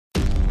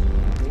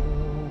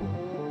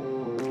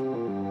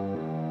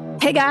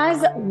Hey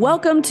guys,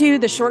 welcome to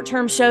the Short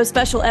Term Show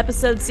special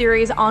episode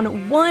series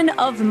on one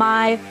of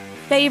my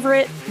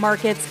favorite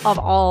markets of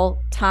all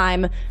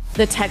time,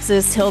 the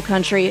Texas Hill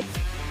Country,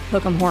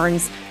 Hook 'em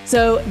Horns.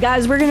 So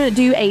guys, we're going to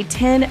do a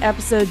 10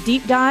 episode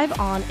deep dive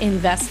on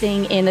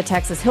investing in the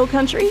Texas Hill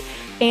Country.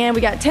 And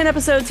we got 10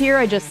 episodes here.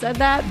 I just said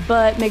that,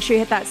 but make sure you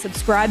hit that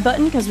subscribe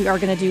button because we are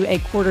going to do a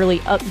quarterly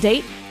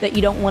update that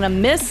you don't want to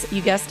miss.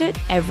 You guessed it,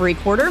 every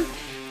quarter.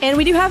 And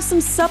we do have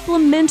some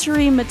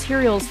supplementary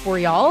materials for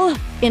y'all,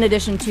 in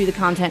addition to the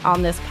content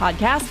on this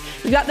podcast.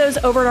 We've got those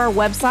over at our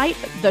website,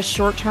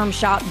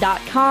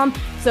 theshorttermshop.com.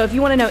 So if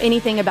you want to know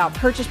anything about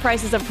purchase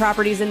prices of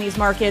properties in these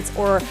markets,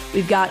 or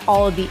we've got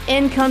all of the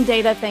income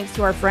data thanks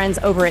to our friends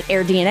over at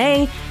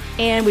AirDNA.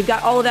 And we've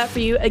got all of that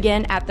for you,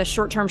 again, at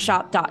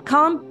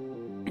theshorttermshop.com.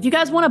 If you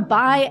guys want to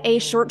buy a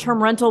short-term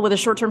rental with a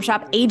short-term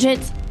shop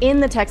agent in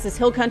the Texas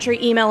Hill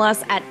Country, email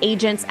us at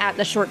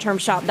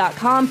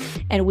agents@theshorttermshop.com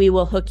and we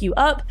will hook you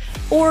up.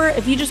 Or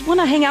if you just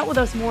want to hang out with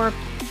us more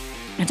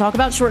and talk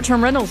about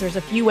short-term rentals, there's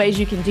a few ways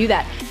you can do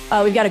that.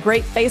 We've got a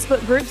great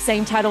Facebook group,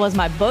 same title as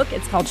my book.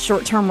 It's called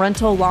Short-Term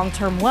Rental,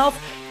 Long-Term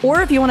Wealth.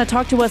 Or if you want to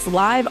talk to us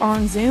live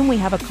on Zoom, we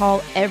have a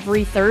call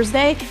every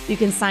Thursday. You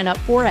can sign up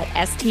for at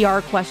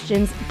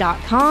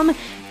strquestions.com,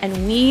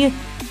 and we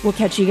will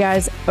catch you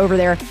guys over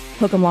there.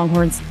 Hook 'em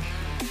Longhorns.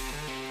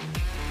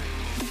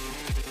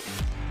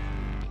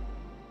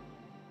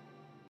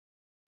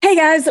 Hey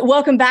guys,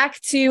 welcome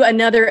back to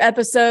another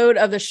episode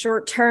of the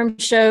Short Term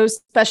Show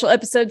special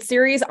episode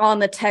series on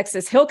the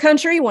Texas Hill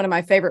Country, one of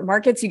my favorite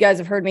markets. You guys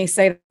have heard me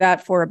say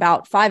that for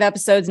about 5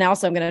 episodes now,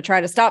 so I'm going to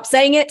try to stop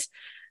saying it.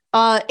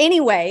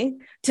 Anyway,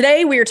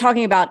 today we are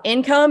talking about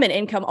income and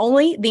income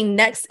only. The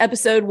next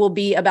episode will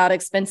be about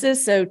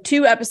expenses. So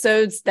 2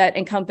 episodes that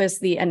encompass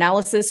the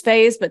analysis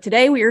phase. But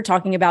today we are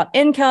talking about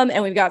income,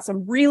 and we've got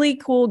some really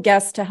cool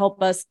guests to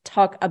help us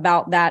talk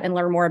about that and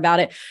learn more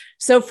about it.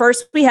 So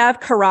first we have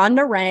Karan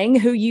Narang,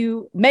 who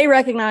you may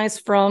recognize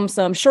from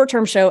some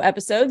short-term show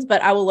episodes,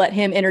 but I will let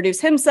him introduce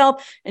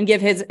himself and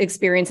give his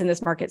experience in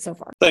this market so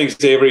far. Thanks,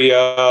 Avery.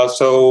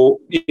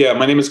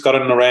 My name is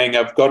Karan Narang.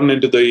 I've gotten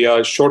into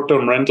the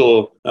short-term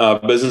rental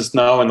business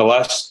now in the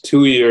last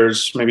 2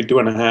 years, maybe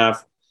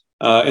 2.5.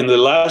 In the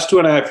last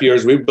 2.5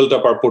 years, we've built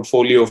up our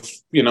portfolio,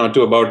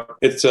 to about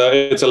it's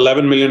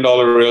 $11 million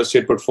real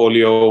estate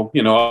portfolio.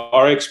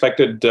 Our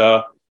expected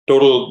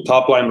total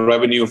top line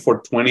revenue for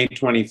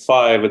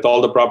 2025 with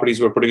all the properties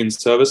we're putting in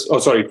service,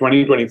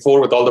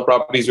 2024 with all the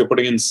properties we're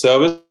putting in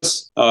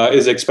service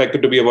is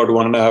expected to be about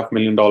 $1.5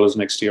 million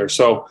next year.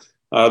 So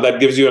that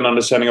gives you an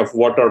understanding of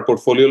what our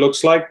portfolio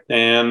looks like.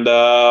 And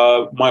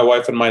my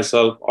wife and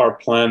myself are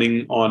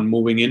planning on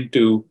moving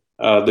into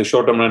the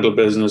short-term rental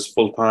business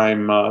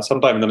full-time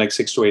sometime in the next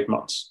 6 to 8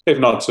 months, if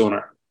not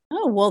sooner.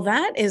 Oh, well,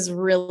 that is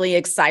really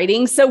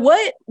exciting. So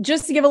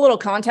just to give a little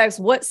context,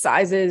 what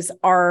sizes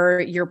are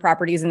your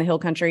properties in the Hill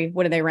Country?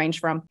 What do they range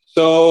from?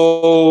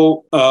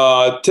 So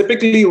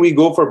typically we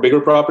go for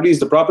bigger properties.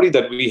 The property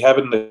that we have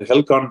in the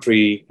Hill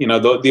Country,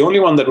 the only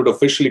one that would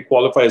officially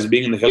qualify as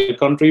being in the Hill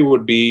Country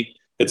would be,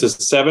 it's a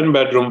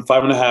 7-bedroom,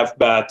 5.5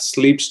 bath,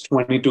 sleeps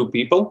 22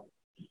 people.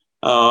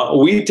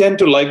 We tend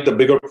to like the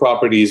bigger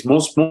properties.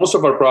 Most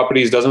of our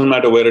properties, doesn't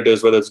matter where it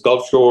is, whether it's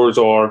Gulf Shores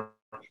or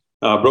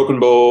Broken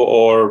Bow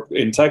or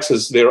in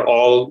Texas, they're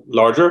all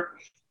larger.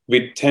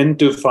 We tend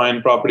to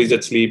find properties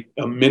that sleep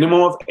a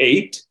minimum of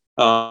 8,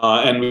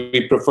 and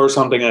we prefer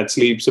something that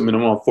sleeps a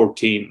minimum of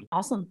 14.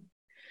 Awesome.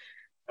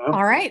 Yeah.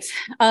 All right.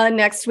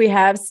 Next, we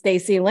have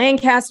Stacy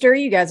Lancaster.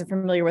 You guys are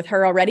familiar with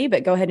her already,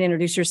 but go ahead and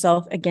introduce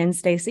yourself again,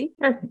 Stacy.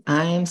 Sure.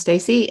 I am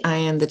Stacy. I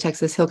am the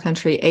Texas Hill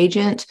Country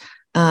agent.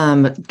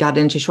 Got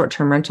into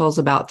short-term rentals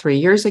about 3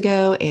 years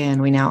ago,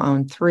 and we now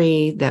own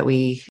 3 that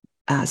we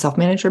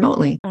self-manage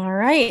remotely. All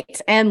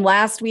right. And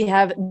last, we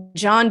have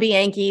John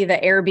Bianchi, the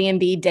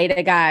Airbnb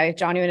data guy.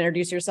 John, you want to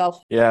introduce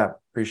yourself? Yeah,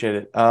 appreciate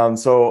it.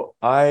 So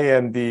I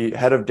am the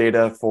head of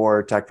data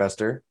for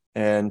TechVestor,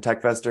 and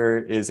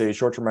TechVestor is a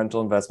short-term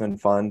rental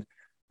investment fund.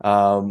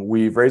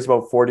 We've raised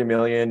about $40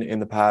 million in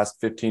the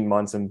past 15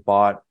 months and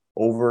bought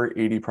over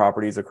 80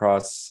 properties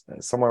across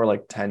somewhere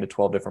like 10 to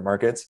 12 different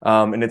markets.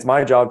 And it's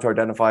my job to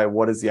identify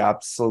what is the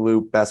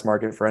absolute best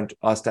market for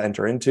us to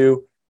enter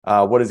into.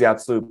 What is the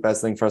absolute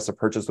best thing for us to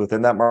purchase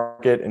within that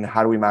market, and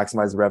how do we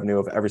maximize the revenue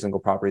of every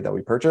single property that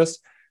we purchase?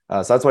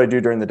 So that's what I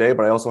do during the day,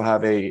 but I also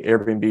have a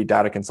Airbnb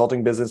data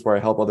consulting business where I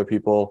help other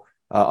people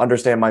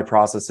understand my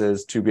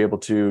processes to be able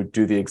to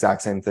do the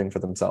exact same thing for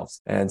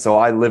themselves. And so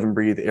I live and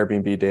breathe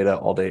Airbnb data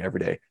all day, every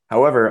day.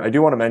 However, I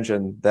do want to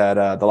mention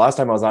that the last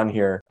time I was on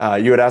here,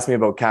 you had asked me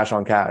about cash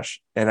on cash.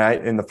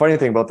 And the funny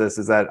thing about this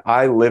is that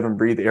I live and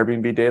breathe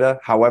Airbnb data.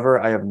 However,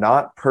 I have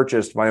not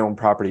purchased my own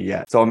property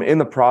yet. So I'm in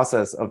the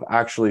process of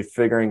actually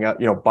figuring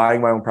out,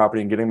 buying my own property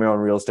and getting my own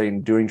real estate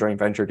and doing joint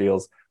venture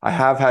deals. I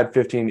have had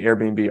 15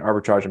 Airbnb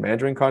arbitrage and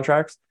management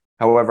contracts.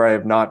 However, I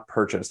have not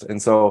purchased.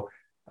 And so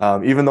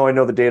even though I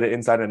know the data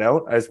inside and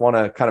out, I just want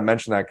to kind of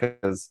mention that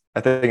because I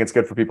think it's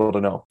good for people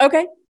to know.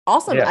 Okay,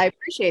 awesome. Yeah. I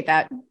appreciate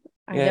that.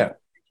 I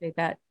appreciate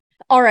that.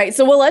 All right.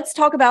 So, let's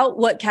talk about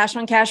what cash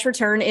on cash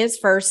return is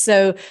first.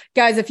 So,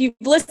 guys, if you've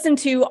listened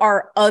to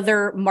our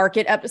other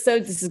market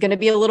episodes, this is going to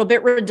be a little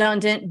bit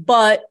redundant,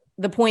 but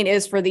the point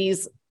is for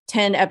these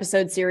 10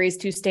 episode series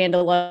to stand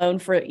alone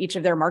for each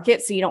of their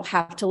markets. So you don't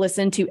have to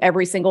listen to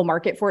every single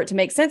market for it to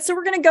make sense. So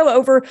we're going to go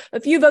over a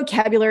few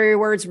vocabulary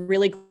words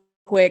really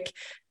quick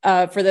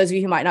for those of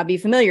you who might not be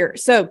familiar.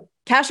 So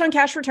cash on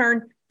cash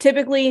return,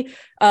 typically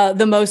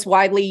the most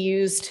widely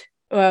used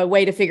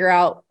way to figure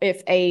out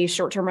if a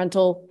short-term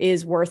rental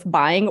is worth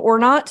buying or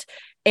not.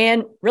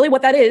 And really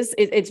what that is,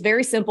 it's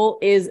very simple,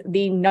 is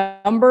the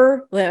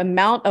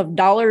amount of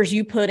dollars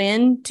you put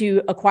in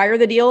to acquire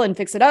the deal and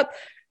fix it up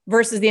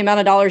versus the amount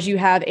of dollars you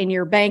have in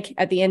your bank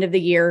at the end of the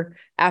year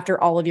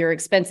after all of your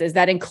expenses.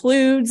 That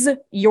includes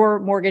your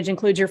mortgage,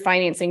 includes your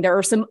financing. There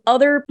are some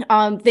other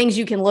things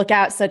you can look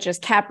at, such as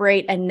cap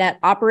rate and net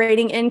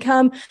operating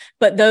income,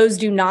 but those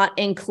do not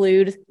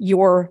include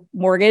your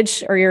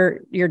mortgage or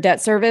your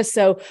debt service.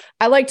 So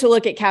I like to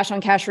look at cash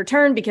on cash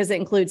return because it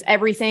includes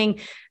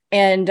everything.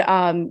 And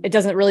it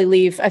doesn't really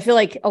leave. I feel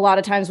like a lot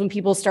of times when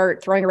people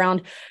start throwing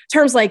around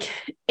terms like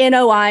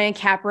NOI and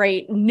cap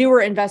rate,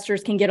 newer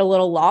investors can get a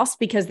little lost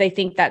because they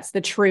think that's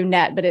the true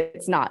net, but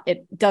it's not.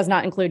 It does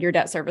not include your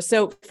debt service.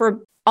 So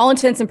for all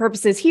intents and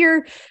purposes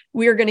here,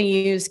 we are going to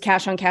use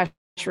cash on cash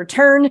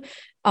return,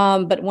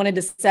 but wanted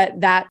to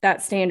set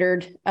that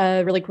standard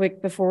really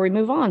quick before we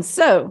move on.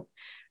 So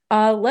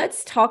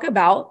let's talk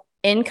about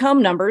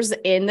income numbers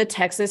in the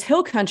Texas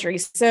Hill Country.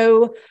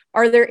 So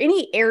are there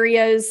any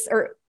areas,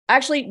 or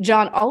actually,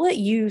 John, I'll let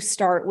you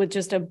start with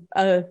just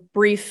a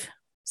brief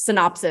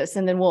synopsis,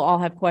 and then we'll all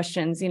have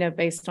questions,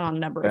 based on a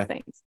number of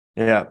things.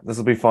 Yeah, this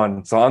will be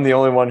fun. So I'm the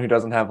only one who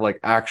doesn't have like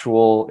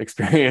actual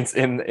experience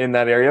in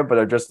that area, but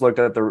I've just looked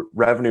at the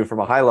revenue from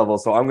a high level.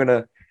 So I'm going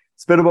to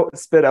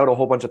spit out a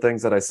whole bunch of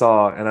things that I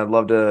saw, and I'd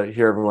love to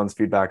hear everyone's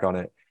feedback on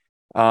it.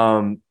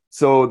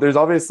 So there's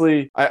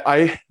obviously,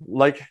 I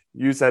like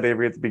you said,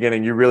 Avery, at the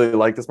beginning, you really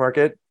like this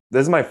market.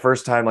 This is my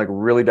first time like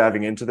really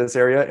diving into this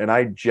area, and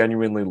I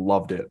genuinely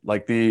loved it.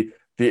 Like the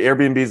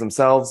Airbnbs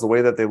themselves, the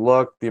way that they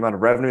look, the amount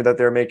of revenue that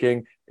they're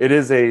making. It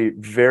is a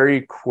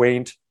very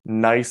quaint,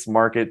 nice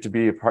market to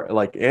be a part,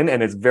 like in,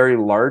 and it's very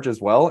large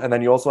as well. And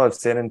then you also have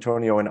San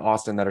Antonio and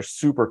Austin that are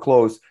super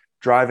close,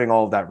 driving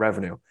all of that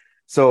revenue.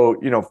 So,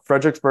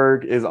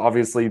 Fredericksburg is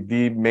obviously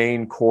the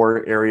main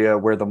core area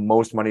where the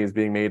most money is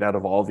being made out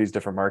of all of these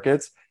different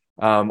markets.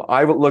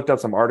 I looked up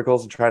some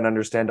articles to try and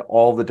understand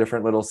all the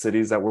different little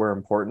cities that were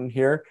important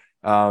here,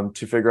 to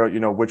figure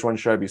out, which one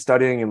should I be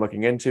studying and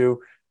looking into.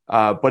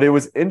 But it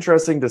was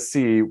interesting to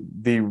see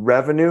the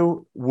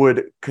revenue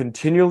would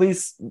continually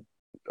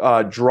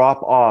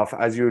drop off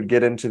as you would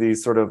get into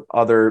these sort of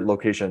other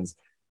locations.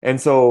 And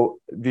so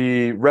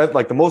the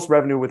most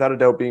revenue without a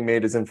doubt being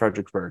made is in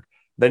Fredericksburg.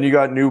 Then you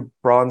got New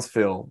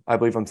Braunfels, I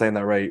believe I'm saying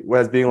that right,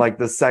 as being like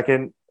the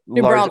second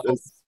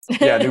largest.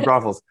 Yeah, New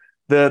Braunfels.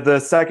 The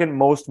second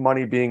most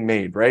money being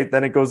made, right?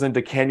 Then it goes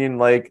into Canyon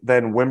Lake,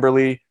 then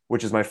Wimberley,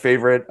 which is my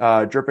favorite,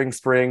 Dripping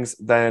Springs,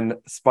 then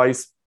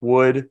Spice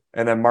Wood,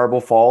 and then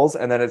Marble Falls.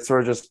 And then it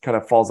sort of just kind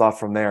of falls off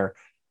from there.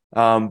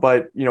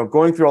 But,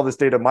 going through all this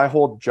data, my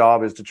whole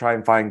job is to try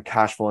and find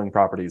cash flowing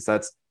properties.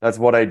 That's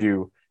what I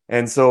do.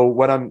 And so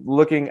when I'm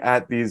looking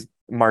at these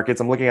markets,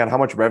 I'm looking at how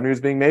much revenue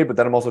is being made, but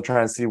then I'm also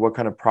trying to see what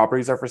kind of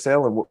properties are for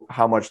sale and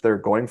how much they're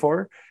going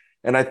for.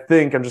 And I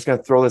think I'm just going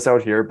to throw this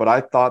out here, but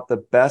I thought the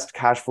best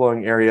cash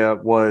flowing area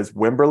was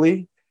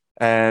Wimberley,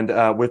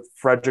 and with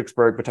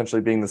Fredericksburg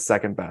potentially being the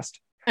second best.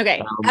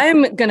 Okay.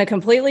 I'm going to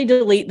completely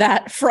delete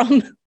that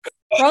from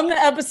the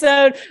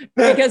episode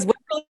because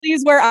Wimberley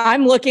is where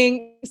I'm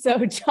looking.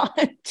 So John,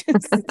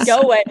 just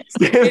go away.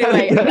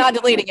 Anyway, I'm not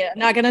deleting it. I'm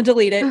not going to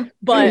delete it,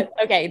 but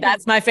okay.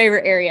 That's my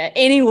favorite area.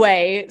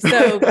 Anyway,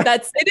 so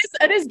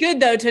it is good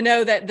though to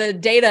know that the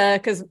data,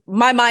 because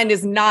my mind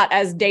is not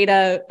as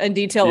data and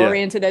detail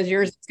oriented as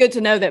yours. It's good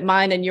to know that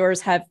mine and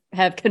yours have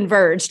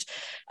converged.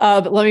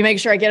 But let me make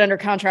sure I get under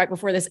contract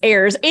before this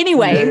airs.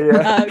 Anyway,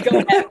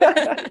 go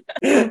ahead.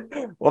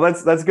 Well,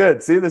 that's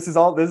good. See, this is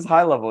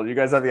high level. You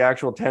guys have the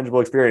actual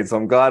tangible experience. So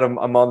I'm glad I'm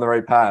on the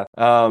right path.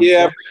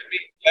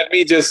 Let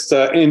me just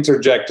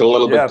interject a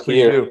little bit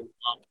here. Do.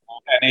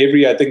 And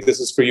Avery, I think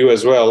this is for you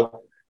as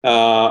well.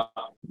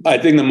 I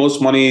think the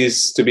most money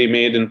is to be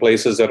made in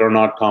places that are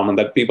not common,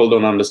 that people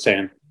don't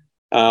understand.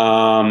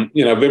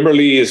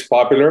 Wimberley is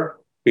popular.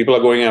 People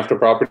are going after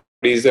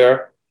properties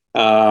there.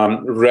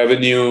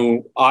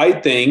 Revenue, I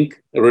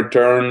think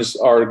returns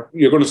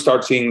you're going to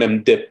start seeing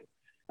them dip.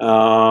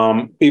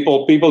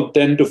 People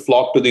tend to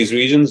flock to these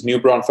regions. New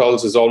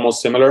Braunfels is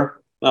almost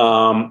similar.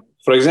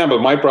 For example,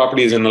 my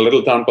property is in a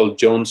little town called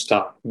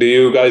Jonestown. Do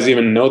you guys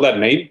even know that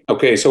name?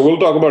 Okay, so we'll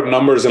talk about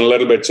numbers in a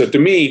little bit. So to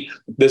me,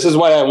 this is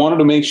why I wanted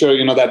to make sure,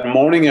 that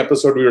morning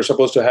episode we were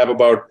supposed to have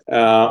about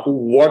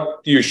what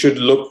you should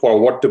look for,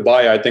 what to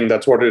buy. I think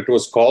that's what it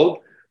was called.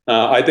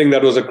 I think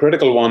that was a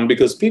critical one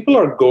because people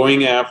are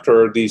going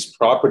after these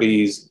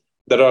properties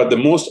that are the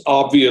most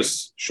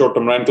obvious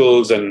short-term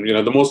rentals and,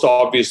 the most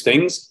obvious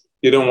things.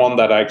 You don't want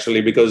that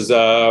actually because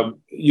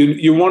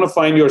you want to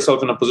find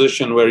yourself in a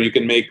position where you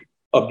can make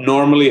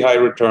abnormally high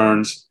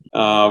returns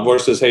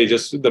versus, hey,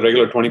 just the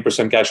regular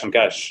 20% cash on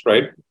cash,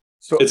 right?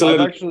 So it's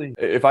actually,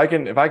 if I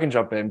can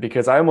jump in,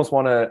 because I almost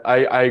want to,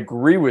 I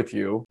agree with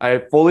you. I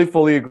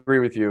fully agree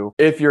with you.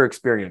 If you're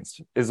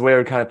experienced is the way I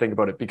would kind of think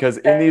about it, because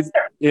if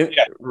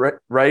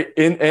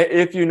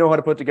you know how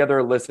to put together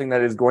a listing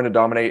that is going to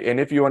dominate, and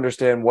if you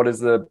understand what is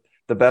the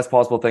best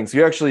possible thing. So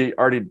you actually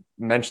already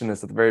mentioned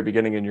this at the very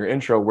beginning in your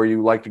intro, where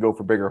you like to go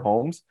for bigger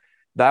homes.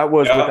 That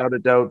was without a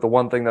doubt the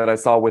one thing that I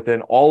saw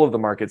within all of the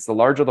markets. The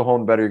larger the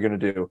home, the better you're going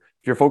to do.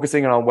 If you're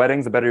focusing on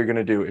weddings, the better you're going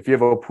to do. If you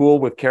have a pool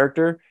with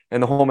character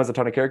and the home has a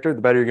ton of character,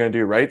 the better you're going to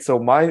do, right? So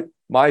my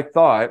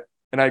thought,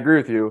 and I agree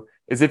with you,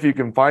 is if you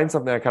can find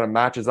something that kind of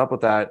matches up with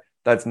that,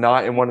 that's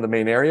not in one of the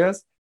main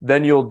areas,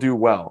 then you'll do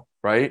well,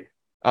 right?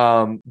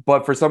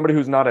 But for somebody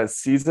who's not as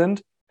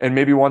seasoned and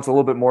maybe wants a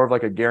little bit more of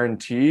like a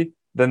guarantee,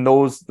 then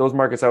those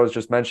markets I was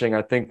just mentioning,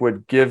 I think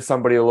would give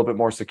somebody a little bit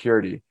more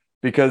security.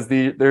 Because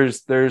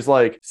there's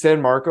like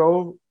San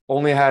Marco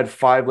only had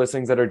 5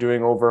 listings that are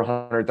doing over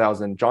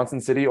 100,000.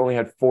 Johnson City only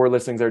had 4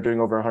 listings that are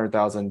doing over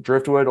 100,000.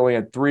 Driftwood only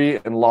had 3,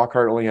 and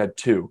Lockhart only had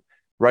 2.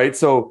 Right.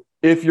 So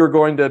if you're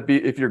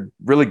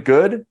really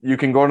good, you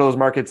can go into those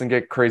markets and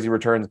get crazy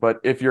returns. But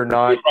if you're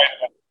not,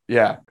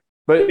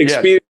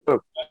 experience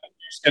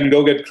can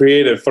go get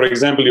creative. For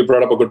example, you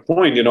brought up a good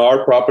point.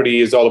 Our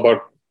property is all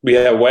about, we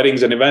have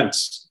weddings and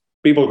events.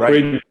 People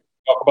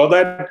talk about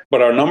that,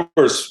 but our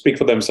numbers speak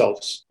for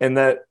themselves. And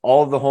that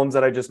all of the homes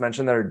that I just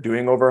mentioned that are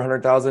doing over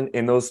 100,000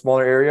 in those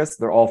smaller areas,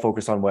 they're all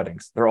focused on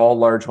weddings. They're all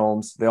large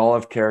homes. They all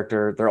have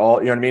character. They're all,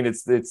 you know what I mean?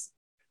 It's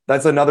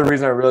that's another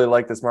reason I really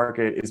like this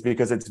market, is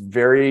because it's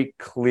very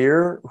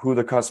clear who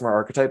the customer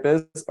archetype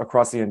is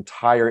across the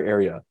entire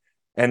area.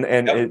 And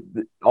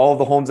all of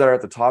the homes that are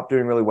at the top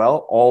doing really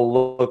well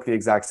all look the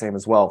exact same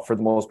as well, for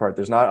the most part.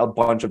 There's not a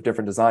bunch of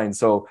different designs.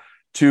 So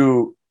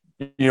to,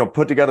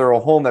 put together a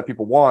home that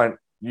people want,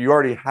 you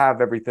already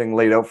have everything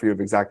laid out for you of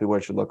exactly what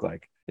it should look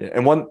like. Yeah.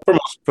 And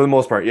for the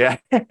most part, yeah.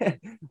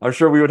 I'm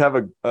sure we would have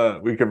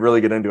we could really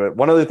get into it.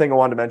 One other thing I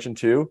wanted to mention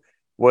too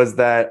was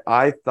that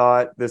I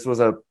thought this was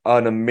an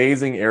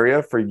amazing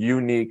area for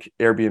unique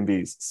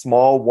Airbnbs.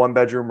 Small,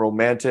 1-bedroom,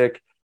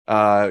 romantic,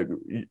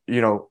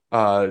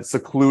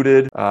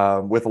 secluded,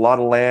 with a lot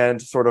of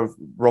land, sort of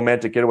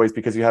romantic getaways,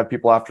 because you have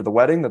people after the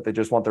wedding that they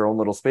just want their own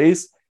little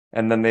space.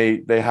 And then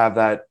they have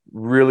that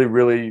really,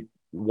 really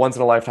once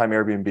in a lifetime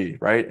Airbnb,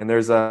 right? And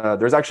there's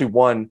actually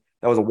one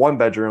that was a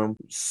 1-bedroom,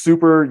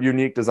 super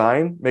unique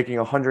design, making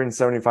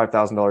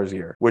 $175,000 a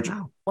year, which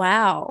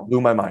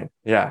blew my mind.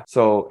 Yeah.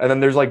 So, and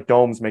then there's like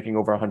domes making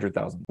over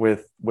 100,000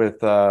 with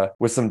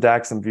some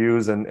decks and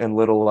views and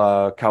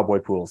little cowboy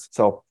pools.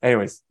 So,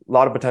 anyways, a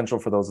lot of potential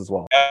for those as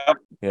well.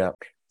 Yeah.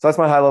 So that's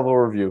my high level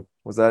review.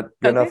 Was that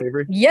good enough,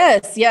 Avery?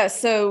 Yes.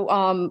 So,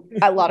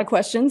 a lot of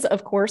questions,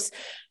 of course.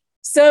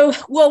 So,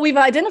 we've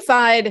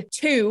identified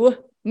 2,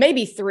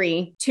 maybe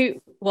 3,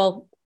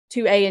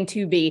 2A and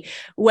 2B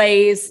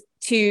ways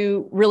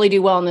to really do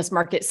well in this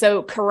market.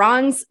 So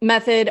Karan's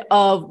method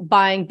of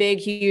buying big,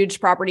 huge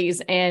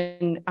properties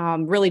and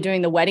really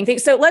doing the wedding thing.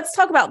 So let's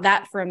talk about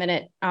that for a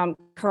minute.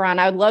 Karan,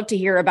 I would love to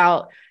hear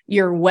about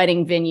your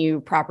wedding venue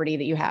property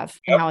that you have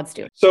and how it's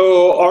doing.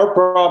 So our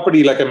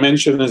property, like I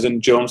mentioned, is in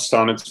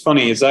Jonestown. It's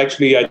funny. It's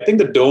actually, I think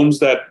the domes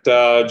that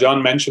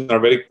John mentioned are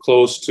very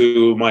close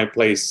to my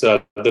place.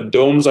 The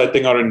domes, I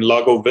think, are in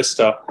Lago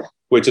Vista,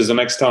 which is the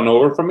next town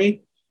over from me.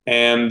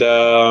 And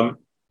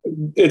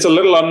it's a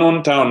little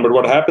unknown town, but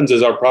what happens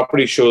is our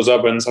property shows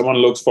up when someone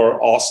looks for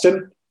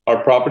Austin.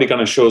 Our property kind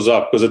of shows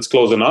up because it's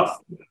close enough.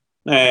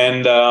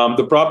 And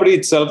the property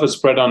itself is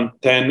spread on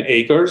 10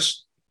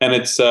 acres, and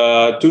it's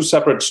 2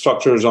 separate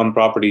structures on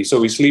property. So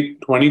we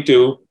sleep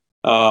 22.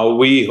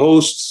 We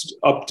host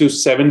up to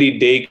 70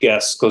 day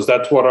guests because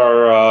that's what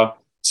our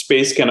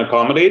space can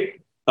accommodate.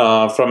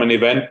 From an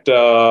event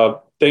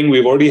thing,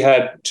 we've already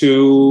had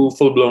 2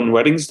 full-blown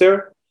weddings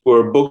there.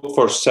 We're booked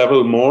for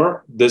several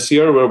more this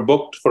year. We're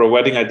booked for a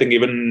wedding, I think,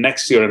 even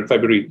next year in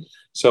February.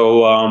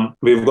 So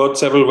we've got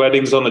several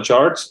weddings on the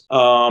charts.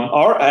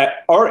 Our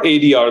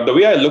ADR, the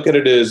way I look at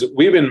it is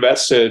we've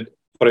invested,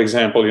 for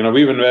example,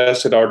 we've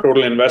invested our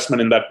total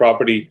investment in that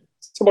property.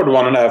 It's about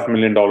 $1.5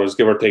 million,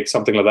 give or take,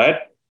 something like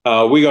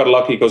that. We got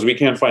lucky because we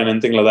can't find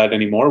anything like that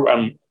anymore.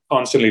 I'm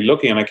constantly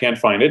looking and I can't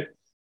find it.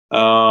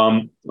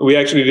 We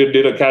actually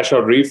did a cash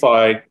out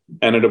refi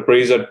and it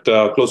appraised at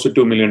close to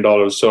 $2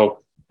 million. So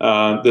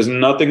there's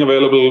nothing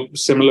available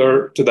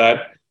similar to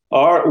that.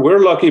 We're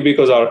lucky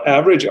because our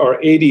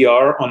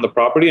ADR on the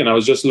property, and I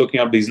was just looking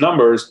up these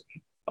numbers,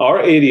 our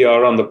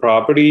ADR on the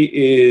property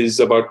is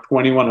about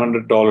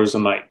 $2,100 a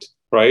night,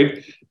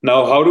 right?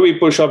 Now, how do we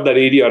push up that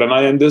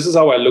ADR? And this is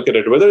how I look at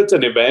it. Whether it's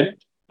an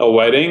event, a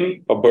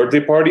wedding, a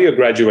birthday party, a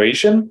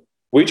graduation,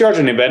 we charge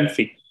an event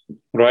fee,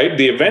 right?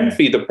 The event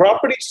fee, the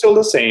property is still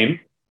the same.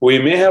 We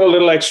may have a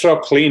little extra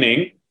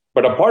cleaning,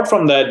 but apart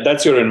from that,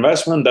 that's your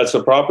investment. That's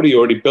the property. You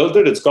already built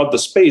it. It's got the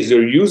space.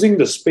 You're using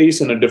the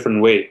space in a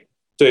different way.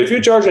 So if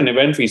you charge an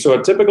event fee, so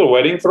a typical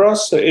wedding for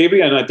us,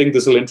 Avi, and I think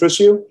this will interest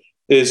you,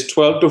 is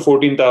 $12,000 to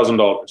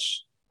 $14,000.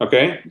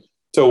 Okay.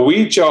 So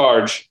we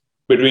charge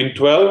between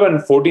 $12,000 and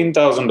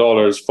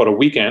 $14,000 for a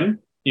weekend.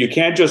 You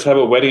can't just have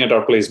a wedding at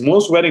our place.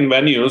 Most wedding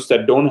venues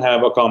that don't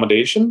have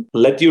accommodation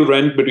let you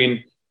rent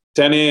between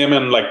 10 a.m.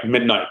 and like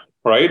midnight,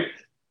 right?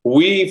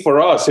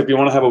 For us, if you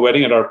want to have a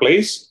wedding at our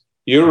place,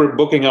 you're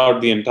booking out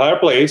the entire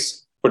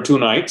place for 2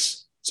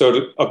 nights.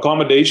 So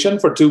accommodation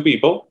for 2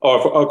 people,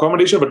 or for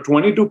accommodation for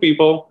 22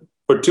 people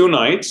for 2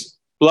 nights,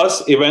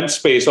 plus event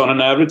space on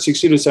an average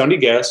 60 to 70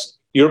 guests,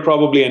 you're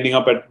probably ending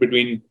up at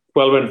between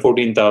 12 and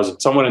 14,000,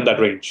 somewhere in that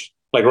range.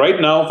 Like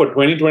right now for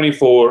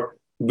 2024,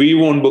 we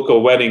won't book a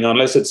wedding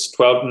unless it's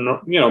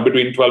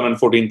between 12 and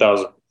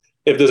 14,000.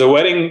 If there's a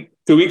wedding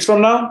 2 weeks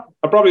from now,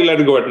 I'll probably let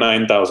it go at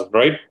 9,000,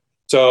 right?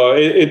 So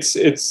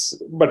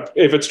but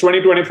if it's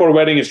 2024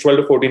 wedding, it's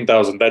 12 to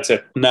 14,000. That's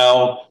it.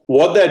 Now,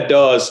 what that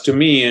does to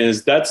me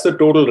is that's the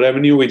total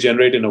revenue we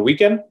generate in a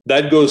weekend.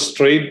 That goes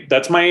straight.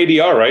 That's my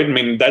ADR, right? I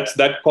mean,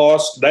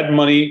 that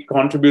money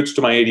contributes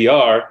to my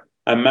ADR.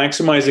 I'm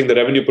maximizing the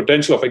revenue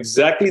potential of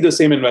exactly the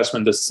same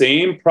investment, the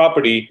same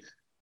property,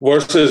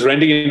 versus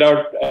renting it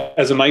out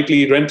as a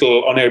nightly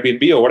rental on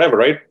Airbnb or whatever,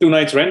 right? 2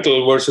 nights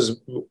rental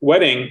versus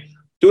wedding.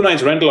 2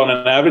 nights rental on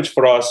an average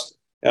for us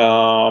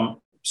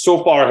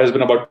so far has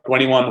been about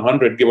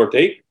 2,100, give or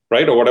take,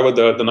 right? Or whatever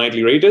the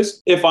nightly rate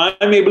is. If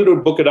I'm able to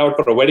book it out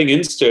for a wedding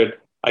instead,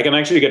 I can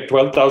actually get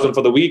 12,000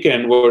 for the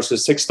weekend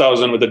versus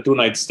 6,000 with a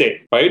 2-night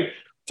stay, right?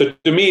 So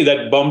to me,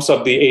 that bumps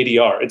up the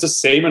ADR. It's the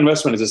same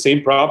investment, it's the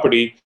same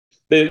property.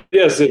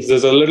 Yes,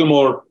 there's a little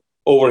more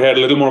overhead,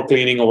 a little more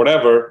cleaning or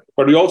whatever,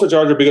 but we also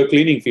charge a bigger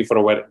cleaning fee for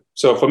a wedding.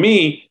 So for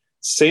me,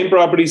 same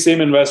property,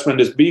 same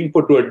investment is being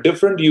put to a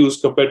different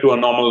use compared to a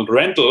normal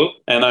rental,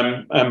 and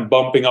I'm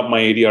bumping up my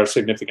ADR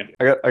significantly.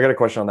 I got a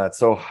question on that.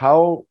 So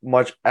how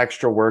much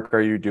extra work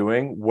are you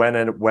doing when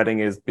a wedding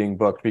is being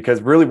booked?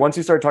 Because really, once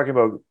you start talking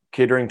about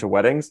catering to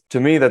weddings,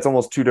 to me, that's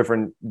almost 2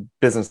 different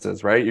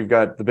businesses, right? You've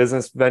got the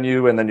business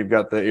venue and then you've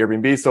got the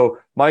Airbnb. So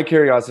my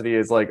curiosity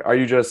is like, are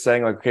you just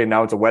saying like, okay,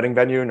 now it's a wedding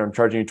venue and I'm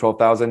charging you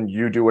 12,000,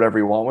 you do whatever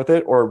you want with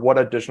it? Or what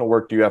additional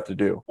work do you have to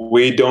do?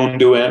 We don't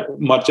do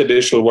much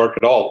additional work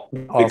at all.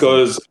 Awesome.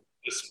 Because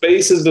the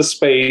space is the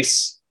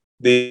space.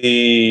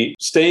 The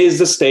stay is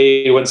the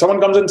stay. When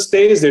someone comes and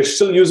stays, they're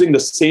still using the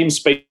same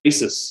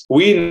spaces.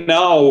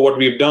 What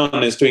we've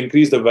done is to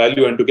increase the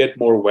value and to get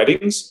more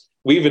weddings.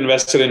 We've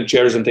invested in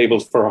chairs and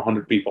tables for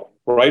 100 people,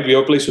 right? We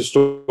have a place to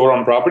store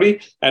on property,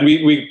 and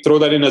we throw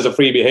that in as a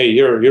freebie. Hey,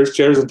 here's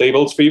chairs and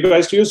tables for you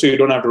guys to use, so you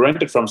don't have to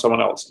rent it from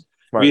someone else.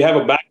 Right. We have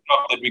a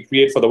backdrop that we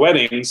create for the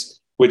weddings,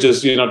 which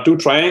is 2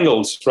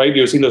 triangles, right?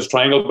 You've seen those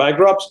triangle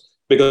backdrops,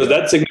 because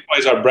that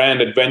signifies our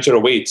brand, Adventure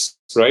Awaits,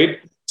 right?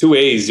 2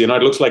 A's, it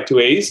looks like 2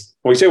 A's.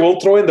 We say,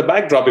 we'll throw in the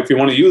backdrop if you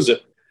want to use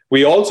it.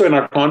 We also, in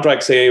our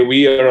contract, say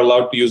we are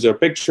allowed to use their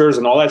pictures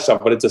and all that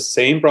stuff, but it's the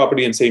same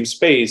property and same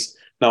space.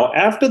 Now,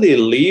 after they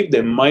leave,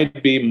 there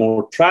might be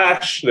more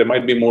trash. There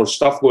might be more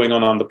stuff going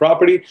on the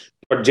property,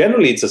 but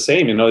generally it's the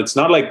same. It's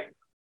not like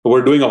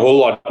we're doing a whole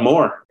lot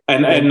more.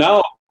 And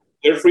now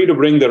they're free to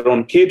bring their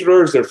own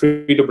caterers. They're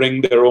free to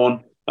bring their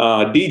own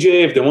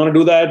DJ if they want to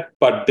do that,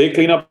 but they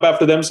clean up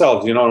after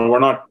themselves. We're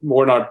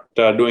not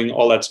doing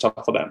all that stuff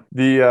for them.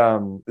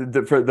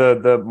 For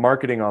the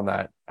marketing on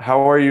that,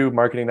 how are you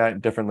marketing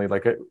that differently?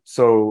 Like,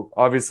 so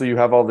obviously you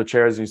have all the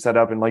chairs and you set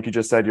up, and like you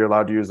just said, you're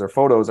allowed to use their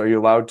photos. Are you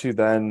allowed to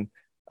then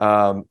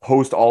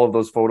post all of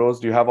those photos?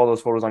 Do you have all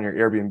those photos on your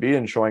Airbnb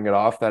and showing it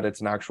off that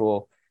it's an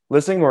actual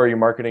listing, or are you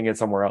marketing it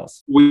somewhere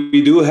else?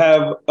 We do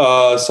have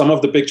some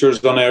of the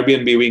pictures on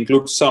Airbnb. We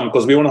include some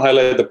because we want to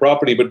highlight the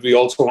property, but we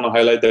also want to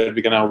highlight that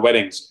we can have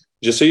weddings.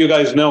 Just so you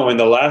guys know, in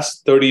the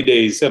last 30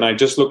 days, and I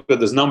just looked at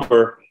this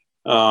number,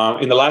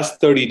 in the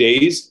last 30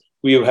 days,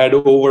 we have had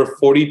over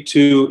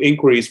 42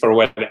 inquiries for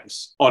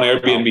weddings on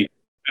Airbnb. Wow.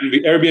 And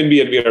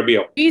Airbnb and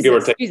VRBO.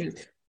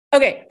 Jesus.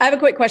 Okay, I have a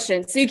quick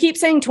question. So you keep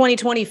saying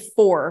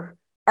 2024.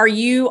 Are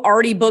you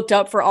already booked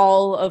up for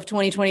all of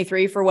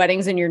 2023 for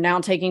weddings and you're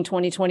now taking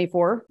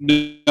 2024?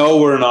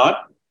 No, we're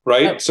not,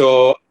 right? Oh.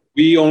 So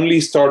we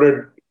only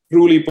started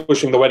truly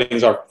pushing the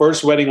weddings. Our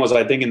first wedding was,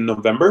 I think, in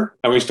November.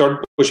 And we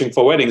started pushing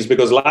for weddings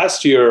because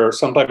last year,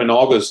 sometime in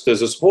August,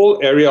 there's this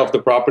whole area of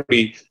the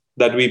property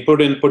that we put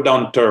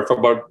down turf,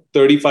 about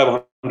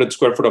 3,500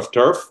 square foot of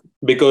turf.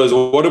 Because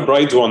what do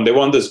brides want? They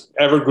want this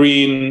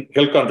evergreen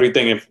hill country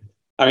thing.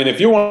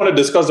 If you want to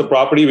discuss the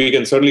property, we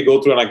can certainly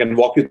go through and I can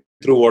walk you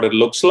through what it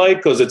looks like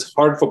because it's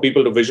hard for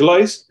people to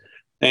visualize.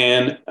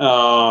 And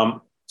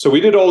so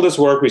we did all this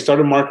work. We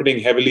started marketing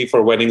heavily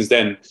for weddings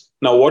then.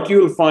 Now, what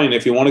you'll find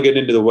if you want to get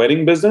into the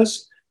wedding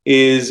business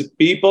is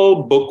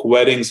people book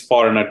weddings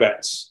far in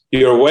advance.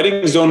 Your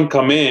weddings don't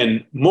come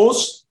in.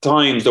 Most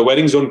times, the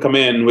weddings don't come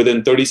in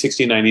within 30,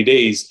 60, 90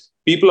 days.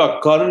 People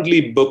are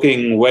currently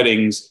booking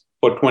weddings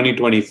for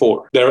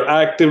 2024. They're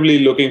actively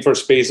looking for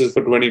spaces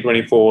for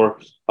 2024.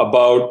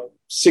 About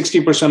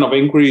 60% of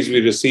inquiries we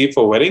receive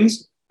for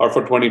weddings are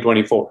for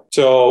 2024.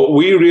 So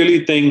we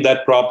really think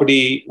that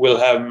property will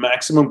have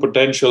maximum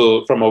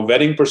potential from a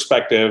wedding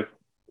perspective,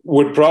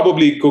 would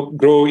probably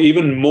grow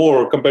even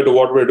more compared to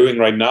what we're doing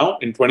right now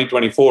in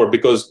 2024.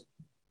 Because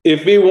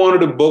if we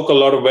wanted to book a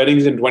lot of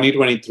weddings in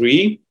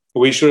 2023,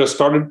 We should have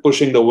started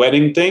pushing the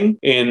wedding thing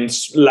in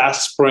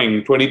last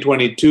spring,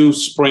 2022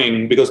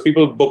 spring, because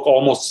people book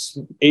almost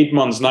 8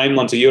 months, 9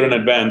 months, a year in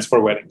advance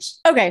for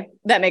weddings. Okay,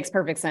 that makes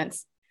perfect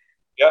sense.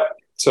 Yeah.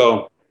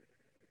 So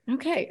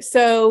Okay,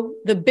 so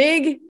the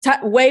big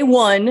way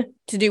one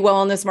to do well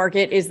on this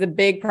market is the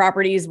big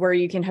properties where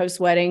you can host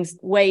weddings.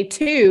 Way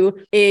two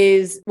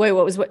is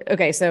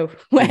okay, so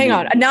hang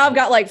on. Now I've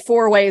got like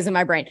 4 ways in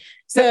my brain.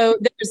 So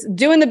there's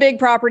doing the big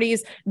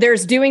properties.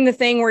 There's doing the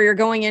thing where you're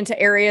going into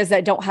areas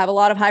that don't have a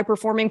lot of high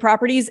performing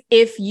properties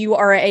if you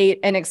are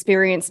an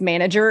experienced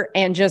manager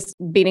and just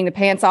beating the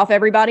pants off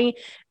everybody.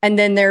 And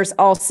then there's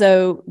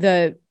also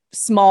the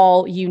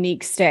small,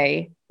 unique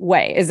stay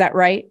way. Is that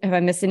right? Have I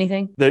missed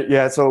anything?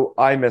 Yeah. So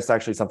I missed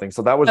actually something.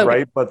 So that was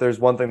right. But there's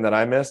one thing that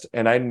I missed,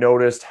 and I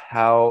noticed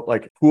how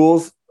like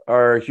pools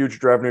are a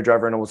huge revenue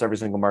driver in almost every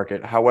single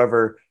market.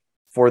 However,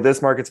 for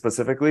this market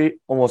specifically,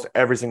 almost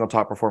every single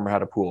top performer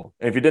had a pool.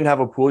 And if you didn't have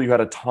a pool, you had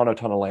a ton of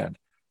land.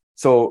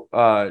 So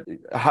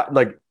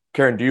like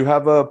Karen, do you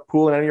have a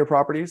pool in any of your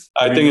properties?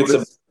 I think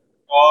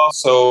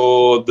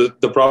so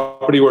the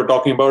property we're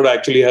talking about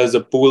actually has a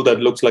pool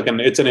that looks like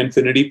it's an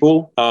infinity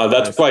pool.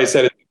 That's nice. Why I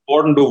said it's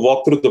important to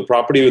walk through the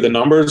property with the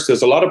numbers.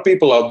 There's a lot of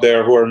people out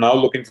there who are now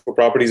looking for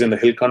properties in the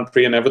hill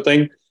country and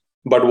everything.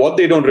 But what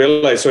they don't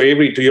realize, so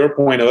Avery, to your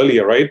point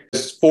earlier, right?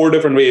 There's 4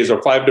 different ways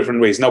or 5 different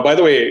ways. Now, by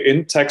the way,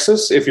 in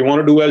Texas, if you want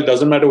to do well, it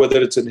doesn't matter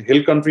whether it's in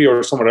hill country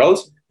or somewhere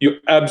else, you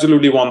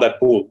absolutely want that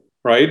pool,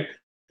 right?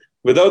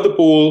 Without the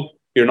pool,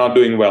 you're not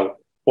doing well.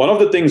 One of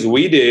the things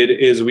we did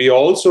is we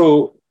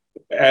also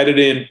added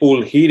in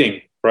pool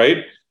heating,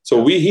 right?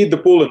 So we heat the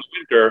pool in the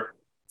winter.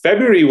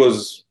 February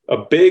was a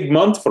big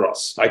month for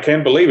us. I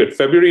can't believe it.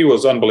 February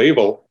was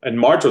unbelievable and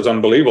March was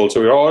unbelievable.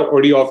 So we're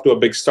already off to a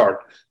big start.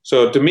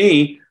 So to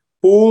me,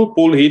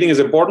 pool heating is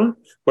important.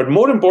 But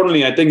more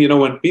importantly, I think,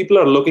 when people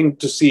are looking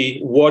to see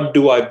what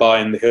do I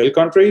buy in the hill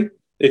country,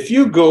 if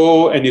you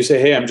go and you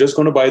say, hey, I'm just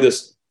going to buy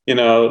this,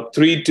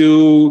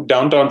 3-2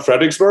 downtown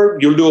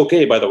Fredericksburg, you'll do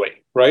okay, by the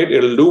way, right?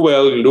 It'll do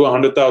well. You'll do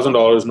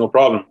 $100,000, no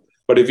problem.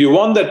 But if you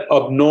want that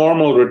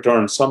abnormal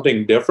return,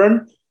 something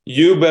different,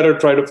 you better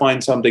try to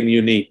find something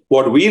unique.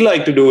 What we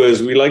like to do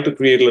is we like to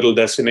create little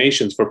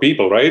destinations for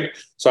people, right?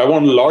 So I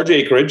want large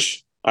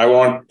acreage. I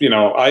want,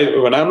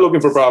 when I'm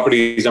looking for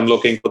properties, I'm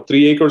looking for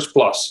 3 acres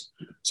plus.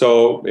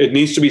 So it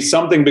needs to be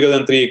something bigger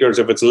than 3 acres.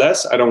 If it's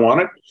less, I don't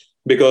want it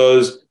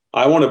because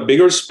I want a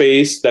bigger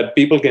space that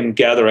people can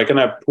gather. I can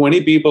have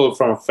 20 people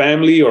from a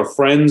family or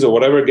friends or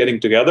whatever getting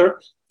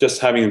together,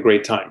 just having a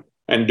great time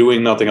and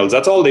doing nothing else.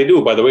 That's all they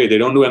do, by the way. They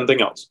don't do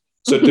anything else.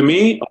 So to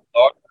me, a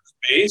large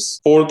space,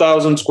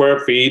 4,000 square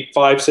feet,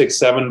 5, 6,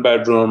 7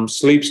 bedrooms,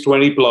 sleeps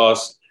 20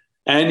 plus,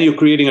 and you're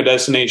creating a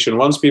destination.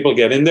 Once people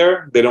get in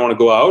there, they don't want to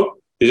go out.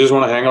 They just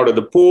want to hang out at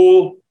the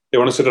pool. They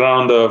want to sit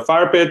around the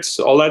fire pits,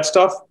 all that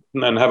stuff,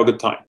 and have a good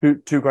time.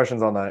 Two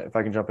questions on that, if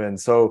I can jump in.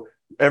 So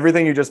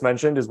everything you just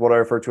mentioned is what I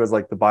refer to as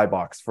like the buy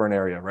box for an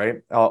area,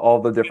 right?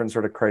 All the different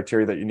sort of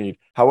criteria that you need.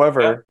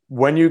 However,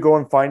 when you go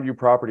and find new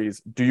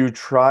properties, do you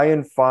try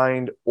and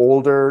find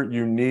older,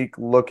 unique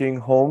looking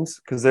homes?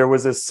 Because there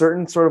was this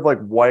certain sort of like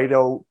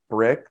whiteout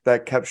brick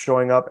that kept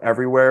showing up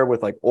everywhere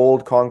with like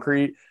old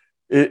concrete.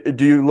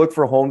 Do you look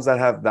for homes that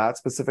have that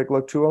specific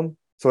look to them?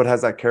 So it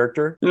has that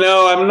character?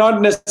 No, I'm not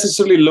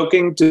necessarily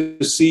looking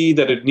to see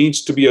that it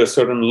needs to be a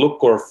certain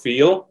look or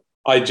feel.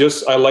 I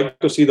like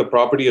to see the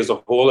property as a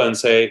whole and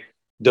say,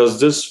 does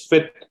this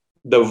fit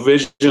the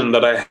vision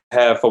that I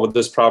have for what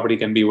this property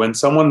can be? When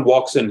someone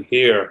walks in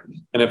here,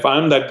 and if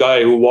I'm that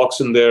guy who walks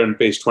in there and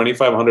pays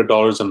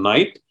 $2,500 a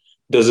night,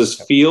 does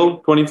this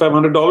feel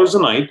 $2,500 a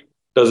night?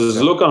 Does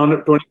this look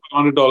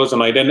 $2,500 a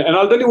night? And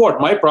I'll tell you what,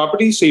 my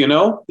property,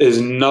 so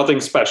is nothing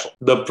special.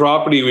 The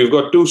property, we've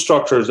got 2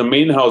 structures. The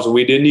main house,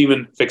 we didn't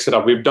even fix it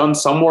up. We've done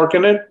some work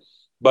in it,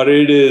 but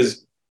it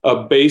is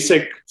a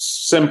basic,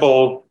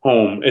 simple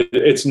home.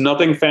 It's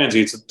nothing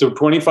fancy. It's a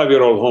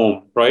 25-year-old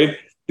home, right?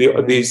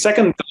 The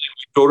second thing,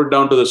 we tore it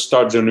down to the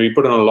studs and we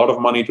put in a lot of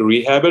money to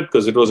rehab it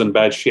because it was in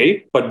bad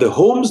shape. But the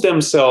homes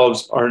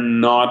themselves are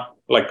not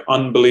like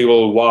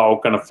unbelievable wow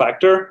kind of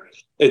factor.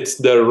 It's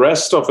the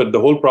rest of it, the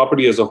whole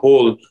property as a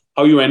whole,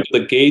 how you enter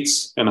the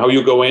gates and how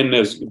you go in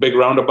is a big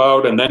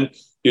roundabout. And then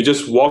you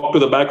just walk to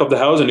the back of the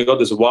house and you got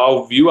this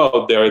wow view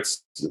out there.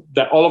 It's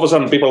that all of a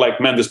sudden people are like,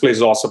 man, this place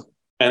is awesome.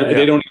 And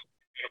they don't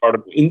about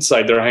it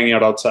inside, they're hanging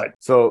out outside.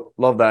 So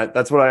love that.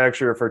 That's what I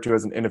actually refer to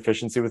as an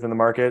inefficiency within the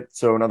market.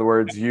 So in other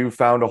words, you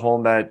found a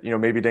home that,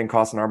 maybe didn't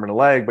cost an arm and a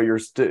leg, but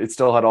it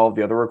still had all of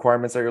the other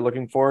requirements that you're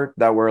looking for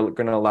that were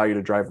going to allow you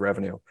to drive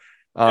revenue.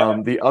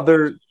 The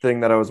other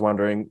thing that I was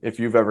wondering if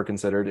you've ever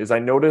considered is I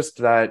noticed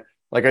that,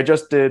 like, I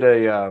just did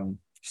a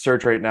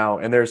search right now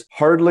and there's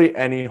hardly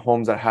any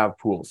homes that have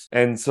pools.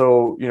 And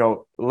so,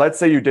 let's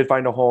say you did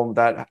find a home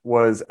that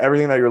was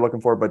everything that you're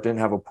looking for, but didn't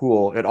have a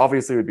pool. It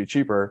obviously would be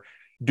cheaper.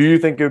 Do you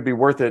think it would be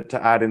worth it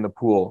to add in the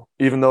pool,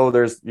 even though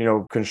there's,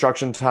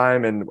 construction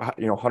time and,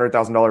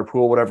 $100,000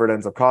 pool, whatever it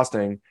ends up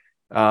costing,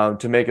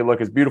 to make it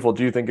look as beautiful?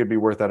 Do you think it'd be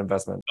worth that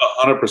investment?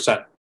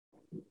 100%.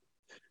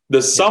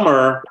 This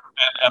summer,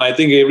 and I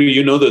think Avery,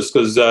 you know this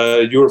because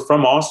you were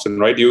from Austin,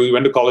 right? You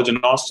went to college in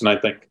Austin, I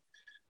think.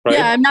 Right?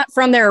 Yeah, I'm not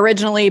from there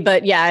originally,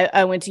 but yeah,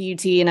 I went to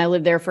UT and I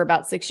lived there for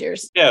about 6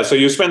 years. Yeah, so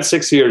you spent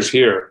 6 years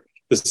here.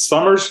 The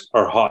summers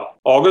are hot.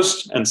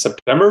 August and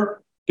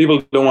September,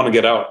 people don't want to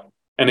get out.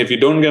 And if you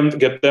don't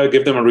give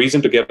them a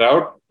reason to get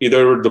out,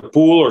 either the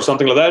pool or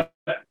something like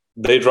that,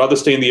 they'd rather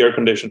stay in the air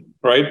condition,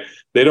 right?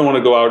 They don't want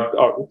to go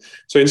out.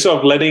 So instead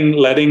of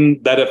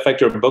letting that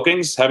affect your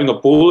bookings, having a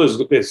pool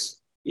is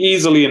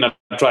easily an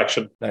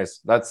attraction. Nice.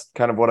 That's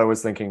kind of what I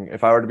was thinking.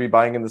 If I were to be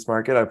buying in this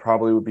market, I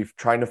probably would be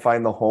trying to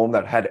find the home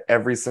that had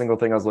every single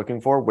thing I was looking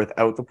for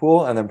without the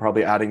pool, and then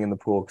probably adding in the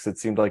pool because it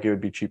seemed like it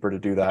would be cheaper to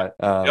do that.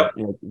 Yep.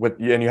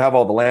 And you have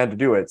all the land to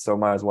do it, so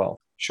might as well.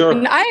 Sure.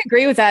 And I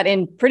agree with that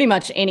in pretty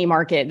much any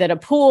market, that a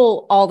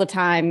pool all the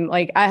time,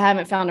 like I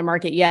haven't found a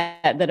market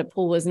yet that a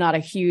pool is not a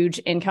huge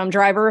income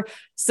driver.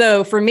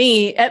 So for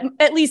me,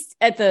 at least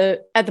at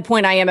the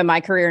point I am in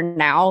my career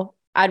now,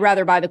 I'd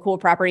rather buy the cool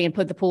property and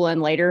put the pool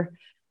in later.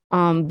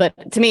 But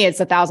to me, it's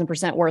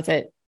 1,000% worth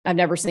it. I've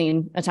never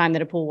seen a time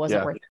that a pool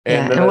wasn't worth it.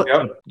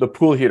 And the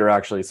pool heater,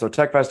 actually. So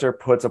TechVestor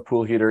puts a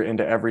pool heater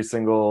into every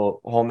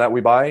single home that we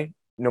buy,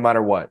 no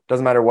matter what.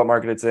 Doesn't matter what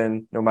market it's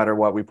in, no matter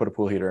what, we put a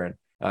pool heater in.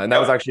 And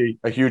that was actually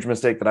a huge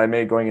mistake that I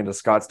made going into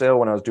Scottsdale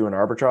when I was doing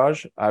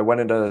arbitrage. I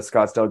went into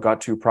Scottsdale, got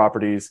 2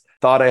 properties,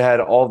 thought I had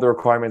all of the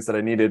requirements that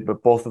I needed,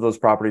 but both of those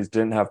properties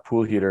didn't have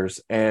pool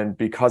heaters. And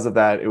because of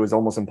that, it was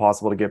almost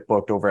impossible to get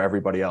booked over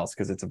everybody else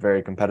because it's a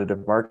very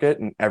competitive market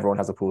and everyone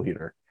has a pool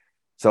heater.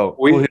 So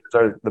pool heaters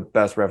are the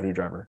best revenue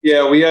driver.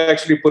 Yeah, we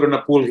actually put in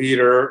a pool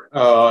heater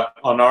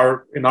in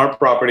our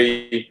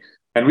property,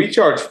 and we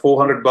charge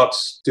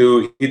 $400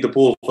 to heat the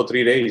pool for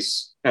 3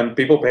 days. And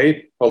people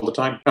paid all the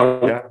time.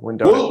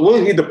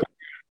 We'll heat the pool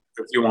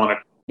if you want it.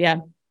 Yeah.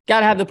 Got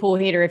to have the pool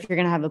heater if you're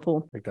going to have the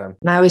pool. Big time.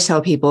 And I always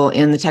tell people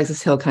in the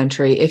Texas Hill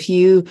Country, if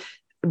you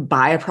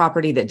buy a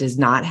property that does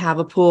not have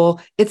a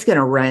pool, it's going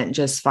to rent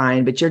just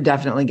fine, but you're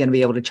definitely going to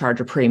be able to charge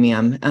a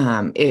premium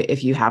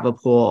if you have a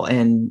pool,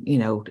 and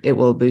it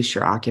will boost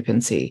your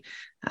occupancy.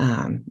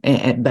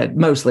 But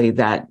mostly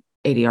that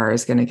ADR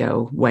is going to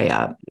go way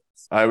up.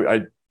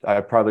 I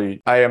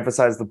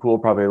emphasize the pool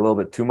probably a little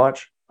bit too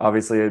much.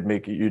 Obviously,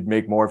 you'd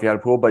make more if you had a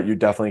pool, but you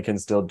definitely can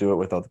still do it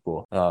without the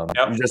pool.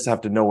 You just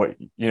have to know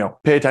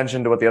pay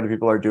attention to what the other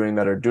people are doing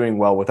that are doing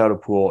well without a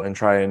pool and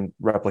try and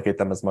replicate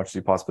them as much as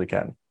you possibly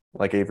can.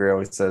 Like Avery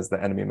always says, the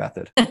enemy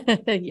method.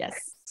 Yes.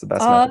 It's the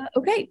best method.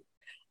 Okay.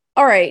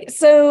 All right.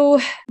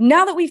 So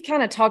now that we've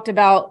kind of talked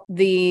about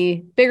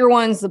the bigger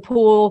ones, the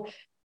pool,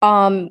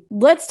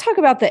 let's talk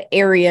about the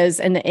areas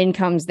and the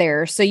incomes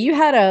there. So you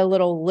had a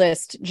little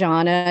list,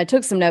 John, and I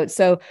took some notes.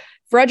 So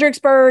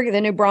Fredericksburg,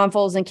 then New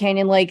Braunfels and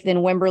Canyon Lake, then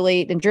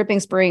Wimberley, then Dripping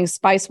Springs,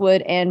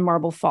 Spicewood, and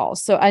Marble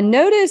Falls. So I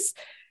noticed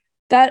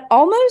that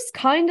almost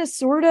kind of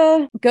sort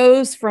of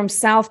goes from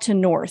south to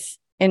north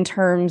in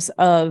terms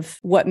of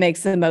what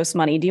makes the most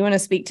money. Do you want to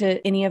speak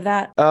to any of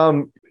that?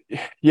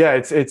 Yeah,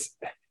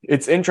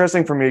 it's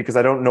interesting for me because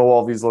I don't know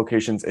all these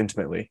locations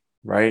intimately,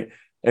 right?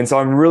 And so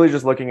I'm really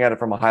just looking at it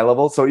from a high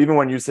level. So even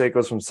when you say it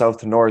goes from south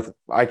to north,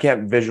 I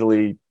can't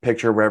visually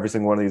picture where every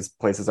single one of these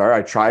places are.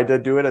 I tried to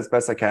do it as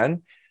best I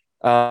can.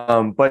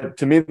 But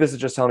to me, this is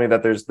just telling me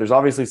that there's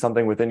obviously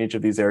something within each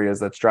of these areas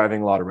that's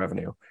driving a lot of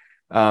revenue.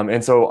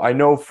 And so I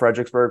know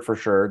Fredericksburg for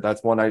sure.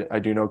 That's one I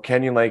do know.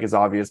 Canyon Lake is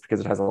obvious because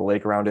it has a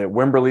lake around it.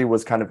 Wimberley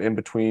was kind of in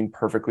between,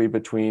 perfectly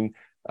between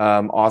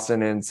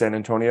Austin and San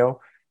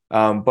Antonio.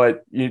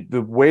 But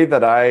the way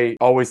that I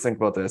always think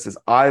about this is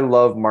I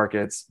love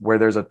markets where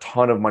there's a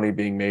ton of money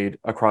being made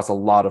across a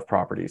lot of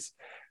properties.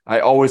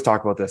 I always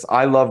talk about this.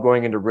 I love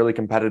going into really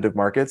competitive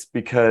markets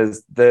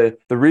because the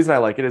reason I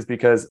like it is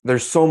because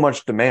there's so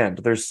much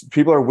demand.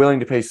 People are willing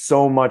to pay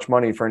so much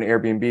money for an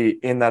Airbnb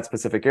in that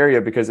specific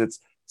area because it's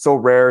so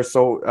rare,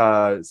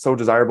 so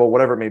desirable,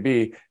 whatever it may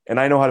be.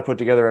 And I know how to put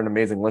together an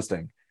amazing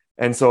listing.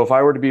 And so if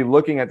I were to be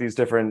looking at these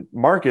different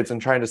markets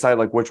and trying to decide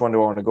like which one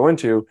do I want to go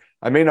into,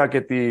 I may not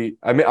get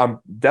I'm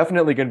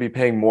definitely going to be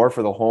paying more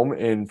for the home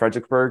in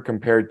Fredericksburg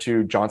compared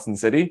to Johnson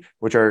City,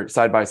 which are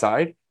side by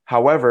side.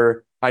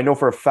 However, I know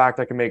for a fact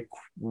I can make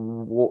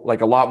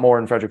like a lot more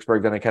in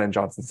Fredericksburg than I can in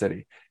Johnson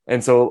City.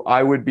 And so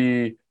I would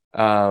be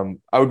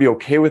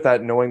okay with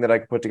that, knowing that I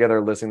could put together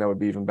a listing that would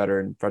be even better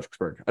in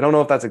Fredericksburg. I don't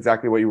know if that's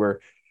exactly what you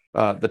were,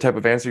 the type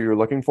of answer you were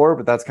looking for,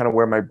 but that's kind of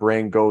where my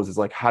brain goes, is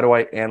like, how do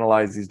I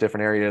analyze these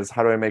different areas?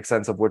 How do I make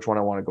sense of which one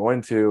I want to go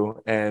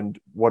into? And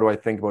what do I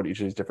think about each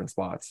of these different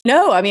spots?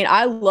 No, I mean,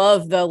 I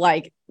love the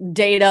like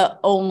data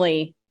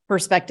only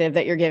perspective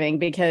that you're giving,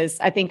 because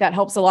I think that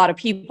helps a lot of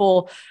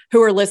people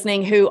who are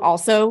listening who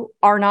also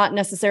are not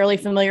necessarily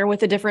familiar with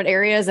the different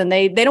areas, and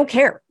they don't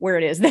care where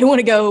it is. They want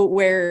to go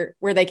where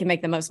they can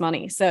make the most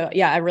money. So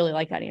yeah, I really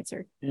like that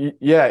answer.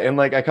 Yeah. And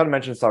like, I kind of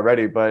mentioned this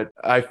already, but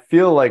I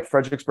feel like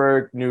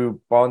Fredericksburg,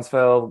 New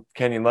Braunfels,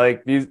 Canyon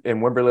Lake, these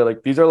and Wimberley,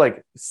 like these are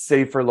like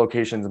safer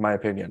locations in my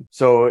opinion.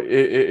 So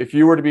if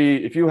you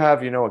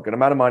have, a good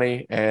amount of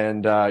money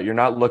and you're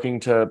not looking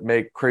to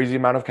make crazy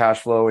amount of cash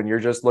flow and you're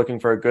just looking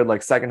for a good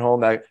like second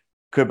home that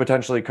could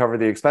potentially cover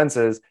the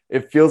expenses,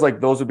 it feels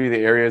like those would be the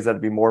areas that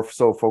would be more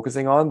so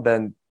focusing on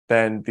than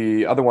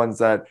the other ones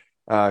that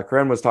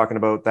Karen was talking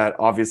about, that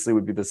obviously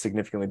would be the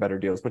significantly better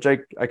deals, which I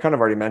kind of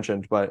already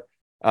mentioned. But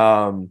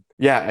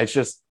yeah, it's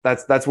just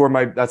that's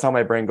how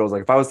my brain goes.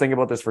 Like if I was thinking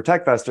about this for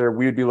TechFester,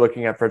 we would be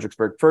looking at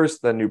Fredericksburg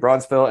first, then New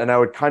Braunfels, and I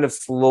would kind of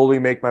slowly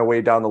make my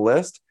way down the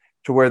list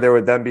to where there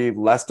would then be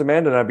less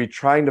demand, and I'd be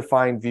trying to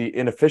find the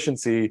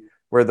inefficiency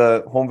where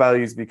the home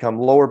values become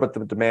lower but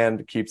the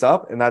demand keeps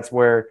up, and that's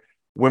where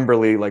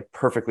Wimberley like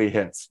perfectly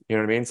hits. You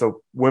know what I mean?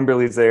 So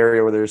Wimberley is the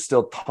area where there's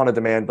still a ton of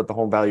demand, but the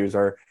home values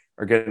are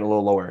getting a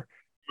little lower.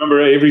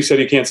 Remember, Avery said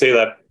you can't say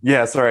that.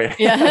 Yeah, sorry.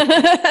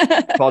 Yeah.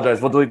 Apologize.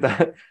 We'll delete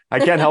that. I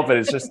can't help it.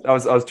 It's just I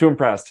was too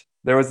impressed.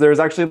 There was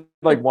actually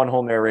like one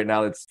home there right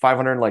now that's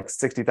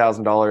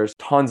 $560,000,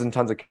 tons and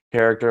tons of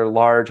character,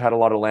 large, had a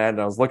lot of land.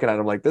 And I was looking at it,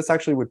 I'm like, this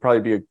actually would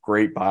probably be a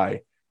great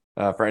buy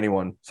for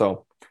anyone.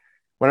 So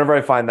whenever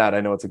I find that,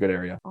 I know it's a good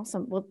area.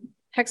 Awesome. Well,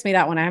 text me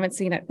that one. I haven't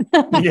seen it.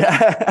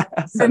 Yeah.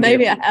 Or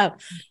maybe I have.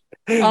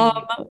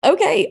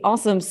 Okay,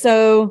 awesome.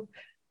 So,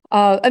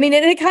 I mean,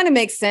 it kind of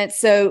makes sense.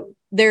 So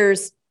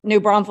there's New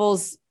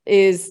Braunfels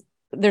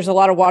there's a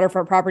lot of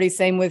waterfront properties.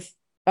 Same with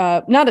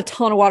not a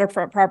ton of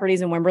waterfront properties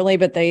in Wimberley,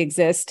 but they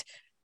exist.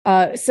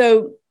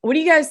 So what do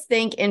you guys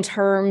think in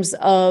terms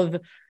of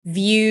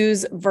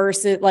views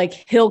versus like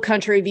hill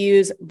country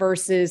views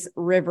versus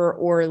river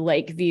or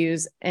lake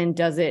views? And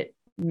does it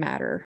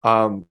matter?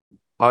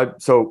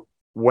 So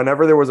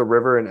whenever there was a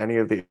river in any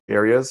of the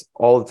areas,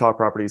 all the top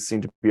properties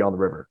seemed to be on the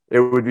river. It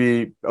would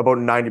be about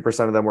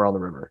 90% of them were on the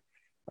river.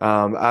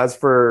 As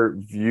for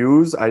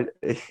views,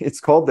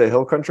 it's called the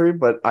hill country,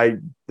 but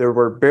there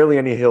were barely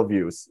any hill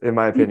views, in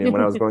my opinion,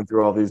 when I was going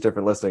through all these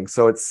different listings.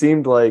 So it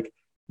seemed like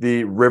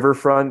the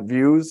riverfront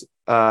views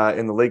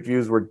and the lake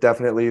views were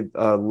definitely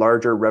a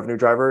larger revenue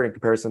driver in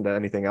comparison to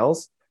anything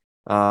else.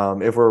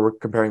 If we're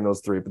comparing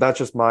those three, but that's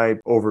just my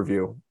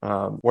overview.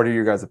 What are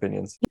your guys'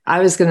 opinions? I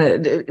was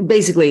going to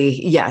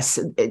basically, yes,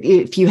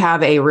 if you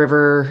have a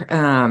river,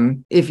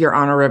 if you're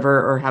on a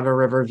river or have a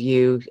river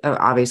view,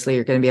 obviously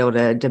you're going to be able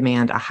to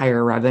demand a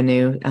higher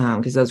revenue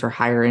because those are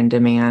higher in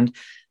demand.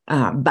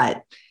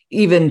 But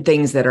even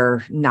things that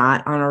are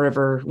not on a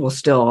river will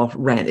still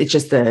rent. It's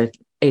just the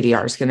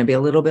ADR is going to be a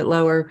little bit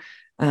lower.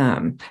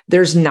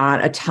 There's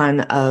not a ton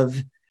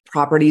of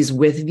properties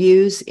with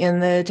views in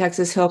the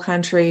Texas Hill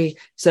Country.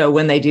 So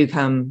when they do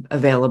come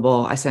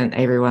available, I sent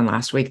everyone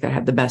last week that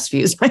had the best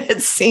views I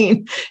had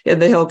seen in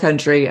the Hill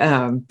Country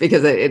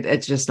because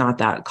it's just not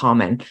that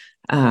common.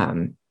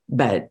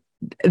 But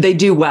they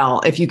do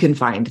well if you can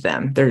find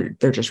them. They're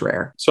just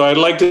rare. So I'd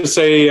like to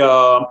say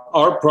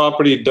our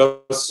property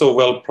does so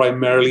well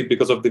primarily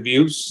because of the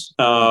views.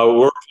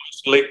 We're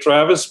close to Lake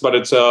Travis, but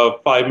it's a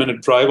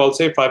 5-minute drive, I'll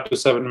say 5 to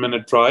 7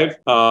 minute drive.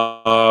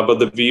 But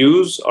the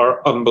views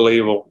are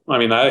unbelievable. I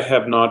mean, I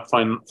have not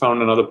found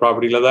another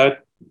property like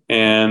that.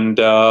 And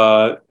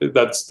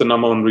that's the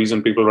number one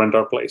reason people rent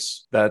our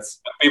place.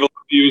 People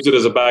use it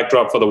as a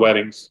backdrop for the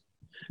weddings.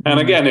 And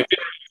again, if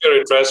you're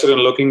interested in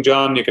looking,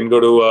 John, you can go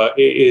to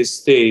AA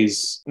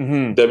Stays,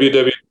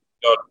 www.aa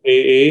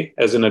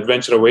as in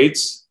adventure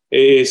awaits,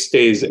 AA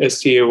Stays,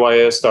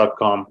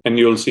 stays.com, and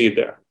you'll see it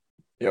there.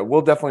 Yeah,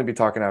 we'll definitely be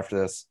talking after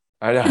this.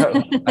 I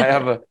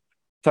have a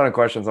ton of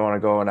questions I want to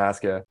go and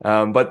ask you.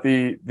 But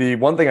the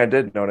one thing I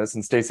did notice,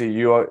 and Stacey,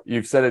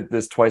 you've said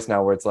this twice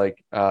now, where it's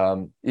like,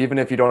 even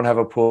if you don't have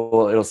a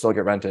pool, it'll still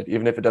get rented.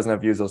 Even if it doesn't have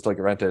views, it'll still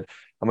get rented.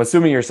 I'm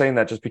assuming you're saying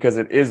that just because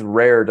it is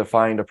rare to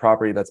find a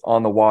property that's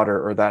on the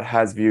water or that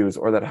has views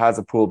or that has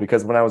a pool.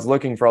 Because when I was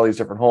looking for all these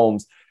different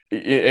homes,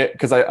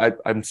 because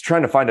I'm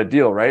trying to find a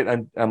deal, right?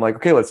 I'm like,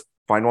 okay, let's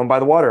find one by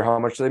the water. How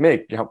much do they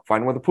make?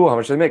 Find one with a pool. How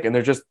much do they make? And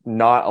there's just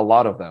not a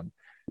lot of them.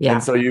 Yeah.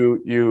 And so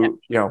you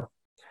know,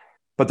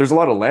 but there's a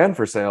lot of land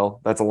for sale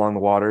that's along the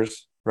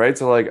waters, right?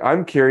 So like,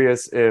 I'm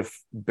curious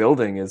if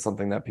building is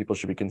something that people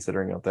should be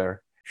considering out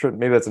there. Sure,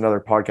 maybe that's another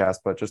podcast,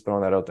 but just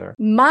throwing that out there.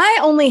 My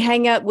only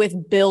hang up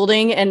with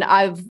building, and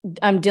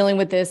I'm dealing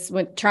with this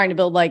with trying to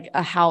build like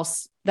a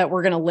house that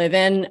we're going to live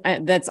in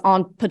that's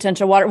on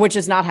potential water, which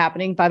is not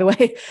happening, by the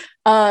way,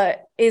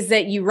 is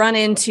that you run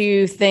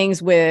into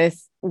things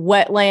with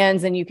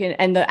wetlands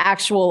and the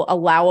actual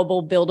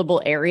allowable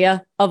buildable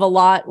area of a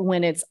lot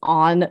when it's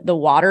on the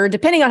water,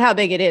 depending on how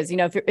big it is. You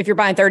know, if you're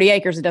buying 30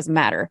 acres, it doesn't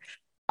matter.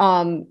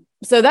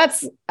 So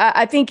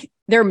I think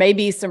there may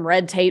be some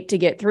red tape to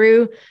get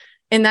through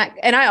in that.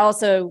 And I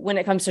also, when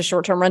it comes to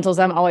short-term rentals,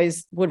 I'm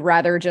always would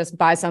rather just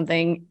buy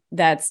something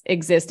that's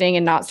existing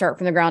and not start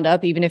from the ground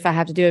up, even if I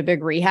have to do a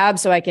big rehab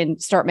so I can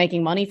start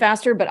making money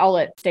faster. But I'll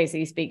let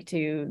Stacey speak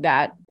to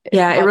that.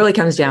 Yeah, it really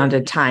comes down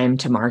to time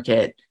to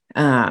market.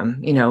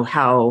 You know,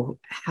 how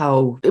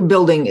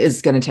building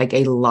is going to take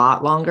a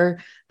lot longer.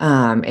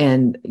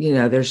 And, you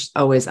know, there's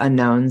always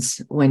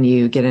unknowns when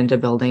you get into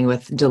building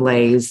with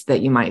delays that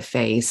you might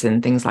face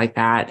and things like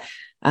that.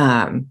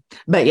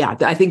 But yeah,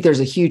 I think there's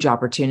a huge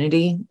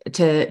opportunity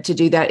to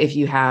do that if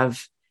you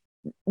have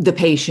the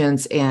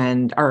patience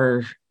and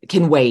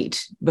can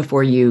wait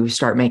before you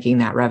start making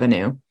that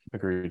revenue.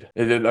 Agreed.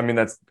 I mean,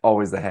 that's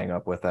always the hang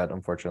up with that,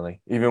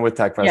 unfortunately. Even with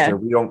TechFester, Yeah.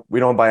 we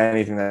don't buy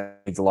anything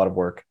that needs a lot of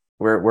work.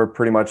 We're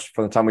pretty much,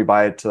 from the time we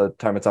buy it to the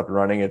time it's up and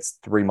running, it's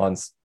 3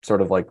 months,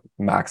 sort of like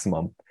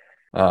maximum.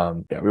 Yeah,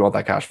 we want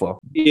that cash flow.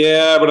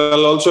 Yeah, but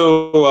I'll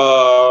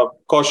also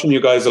caution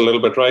you guys a little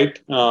bit, right?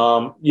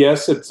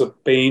 Yes, it's a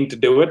pain to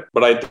do it,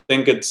 but I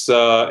think it's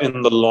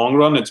in the long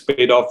run, it's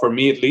paid off for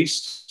me at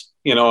least.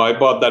 I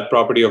bought that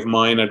property of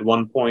mine at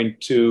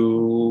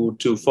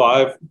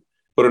 1.225,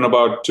 put in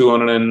about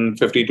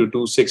 250 to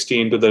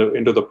 260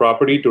 into the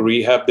property to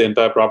rehab the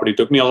entire property. It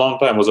took me a long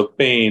time. It was a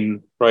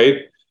pain,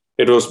 right?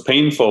 It was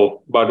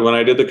painful, but when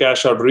I did the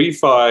cash out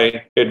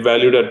refi, it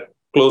valued at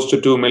close to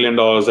 $2 million.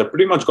 I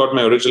pretty much got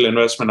my original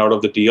investment out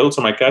of the deal.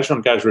 So my cash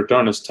on cash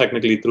return is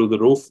technically through the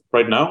roof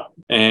right now.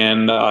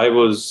 And I'm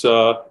able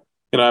to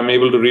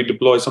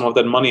redeploy some of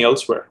that money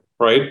elsewhere,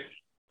 right?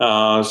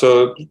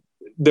 So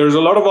there's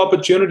a lot of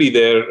opportunity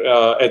there,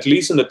 at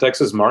least in the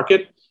Texas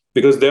market,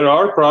 because there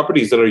are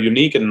properties that are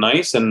unique and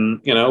nice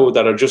and,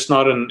 that are just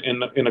not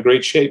in a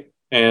great shape.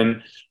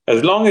 And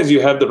as long as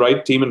you have the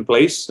right team in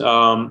place,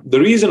 the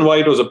reason why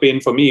it was a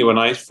pain for me when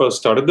I first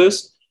started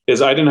this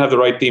is I didn't have the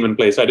right team in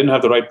place. I didn't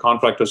have the right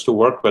contractors to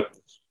work with.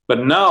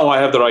 But now I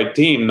have the right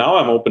team. Now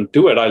I'm open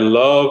to it. I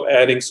love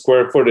adding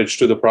square footage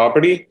to the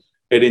property.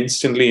 It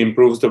instantly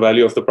improves the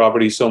value of the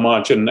property so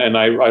much. And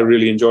I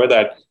really enjoy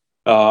that.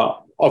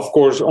 Of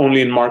course,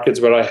 only in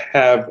markets where I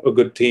have a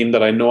good team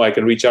that I know I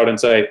can reach out and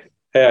say,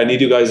 hey, I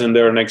need you guys in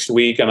there next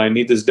week and I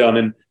need this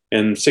done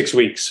in 6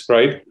 weeks,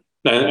 right?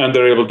 And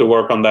they're able to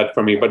work on that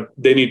for me, but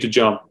they need to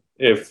jump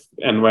if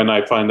and when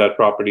I find that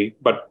property.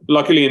 But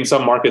luckily in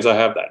some markets, I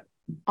have that.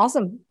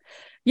 Awesome.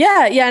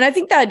 Yeah. Yeah. And I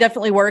think that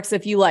definitely works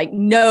if you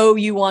know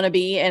you want to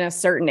be in a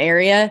certain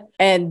area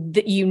and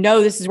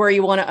this is where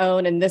you want to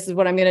own and this is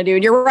what I'm going to do.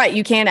 And you're right.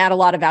 You can add a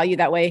lot of value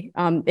that way.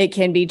 It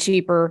can be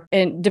cheaper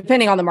and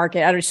depending on the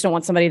market, I just don't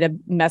want somebody to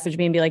message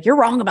me and be like, you're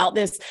wrong about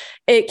this.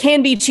 It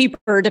can be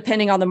cheaper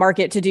depending on the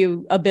market to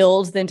do a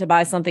build than to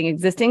buy something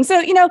existing.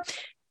 So,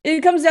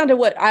 it comes down to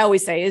what I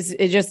always say is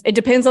it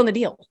depends on the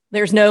deal.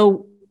 There's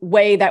no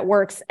way that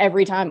works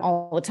every time,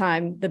 all the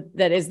time.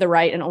 That is the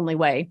right and only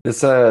way.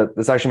 This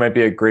actually might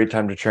be a great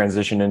time to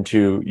transition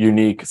into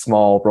unique,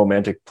 small,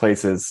 romantic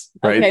places,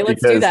 right? Okay,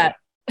 let's do that.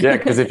 Yeah,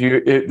 because if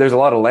there's a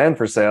lot of land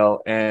for sale,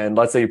 and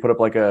let's say you put up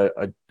like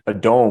a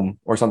dome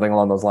or something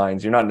along those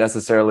lines, you're not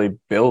necessarily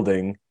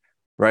building,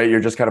 right?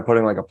 You're just kind of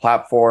putting like a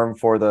platform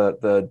for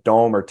the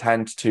dome or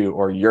tent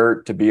or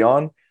yurt to be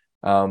on.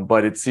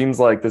 But it seems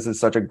like this is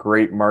such a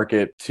great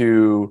market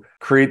to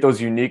create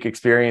those unique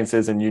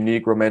experiences and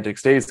unique romantic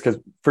stays, because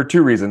for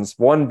two reasons.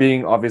 One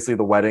being obviously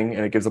the wedding,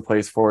 and it gives a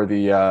place for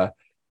the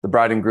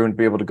bride and groom to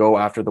be able to go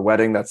after the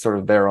wedding. That's sort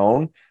of their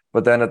own.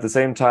 But then at the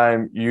same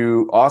time,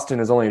 Austin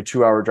is only a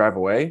 2-hour drive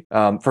away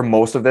for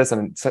most of this,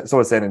 and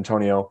so is San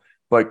Antonio.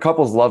 But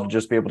couples love to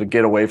just be able to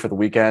get away for the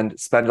weekend,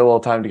 spend a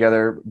little time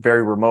together,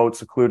 very remote,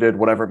 secluded,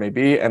 whatever it may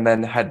be, and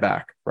then head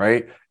back,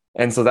 right?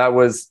 And so that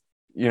was,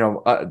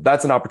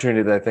 that's an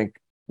opportunity that I think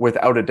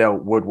without a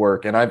doubt would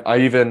work. And I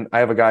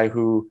have a guy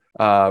who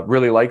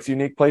really likes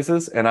unique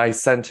places, and I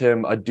sent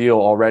him a deal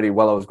already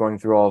while I was going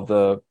through all of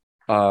the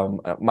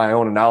my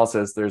own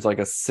analysis. There's like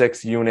a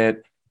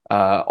 6-unit,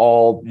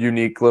 all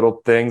unique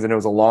little things, and it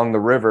was along the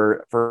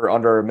river for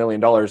under $1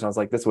 million. And I was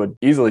like, this would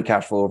easily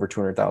cash flow over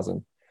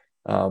 200,000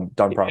 done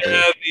properly.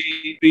 Yeah,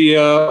 the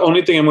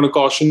only thing I'm going to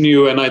caution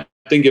you, and I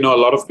think a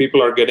lot of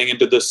people are getting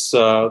into this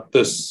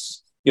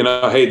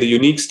hey, the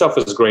unique stuff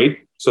is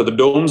great. So the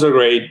domes are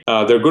great.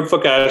 They're good for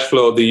cash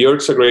flow. The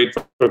yurts are great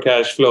for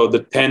cash flow. The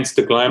tents,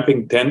 the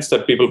glamping tents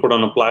that people put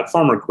on a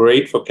platform are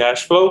great for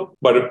cash flow.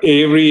 But if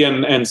Avery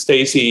and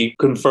Stacy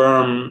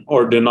confirm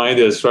or deny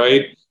this,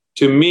 right?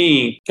 To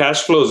me,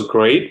 cash flow is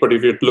great, but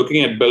if you're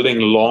looking at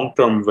building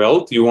long-term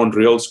wealth, you want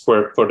real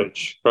square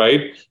footage,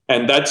 right?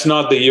 And that's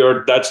not the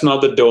yurt, that's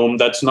not the dome,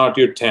 that's not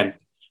your tent.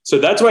 So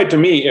that's why, to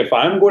me, if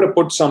I'm going to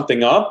put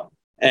something up,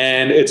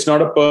 and it's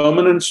not a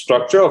permanent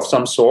structure of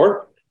some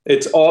sort,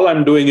 it's all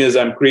I'm doing is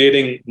I'm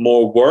creating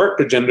more work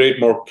to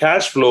generate more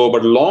cash flow,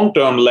 but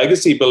long-term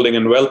legacy building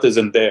and wealth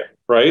isn't there,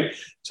 right?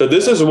 So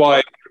this is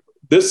why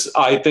this,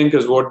 I think,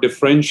 is what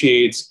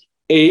differentiates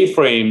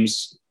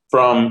A-frames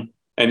from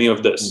any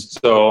of this.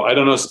 So I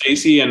don't know,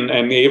 Stacy and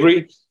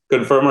Avery,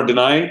 confirm or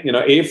deny,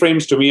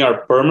 A-frames to me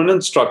are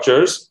permanent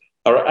structures,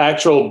 are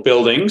actual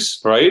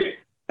buildings, right?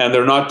 And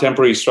they're not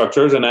temporary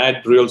structures, and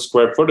add real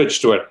square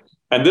footage to it.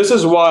 And this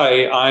is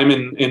why I'm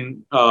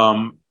in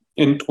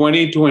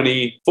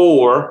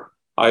 2024,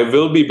 I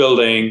will be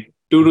building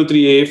 2 to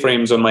 3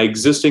 A-frames on my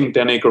existing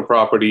 10-acre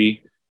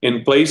property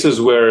in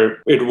places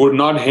where it would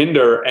not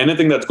hinder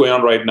anything that's going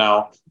on right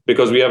now,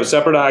 because we have a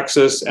separate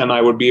access, and I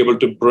would be able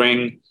to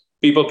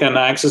people can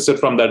access it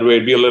from that way.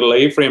 It'd be a little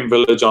A-frame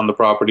village on the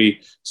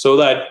property so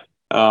that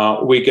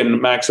we can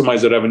maximize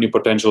the revenue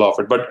potential of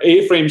it. But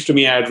A-frames to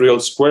me add real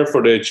square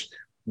footage.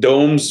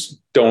 Domes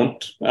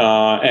don't,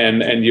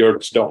 and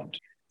yurts don't.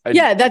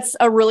 Yeah, that's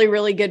a really,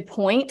 really good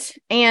point.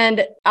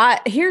 And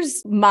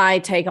here's my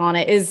take on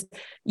it is,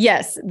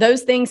 yes,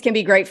 those things can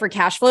be great for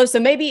cash flow. So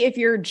maybe if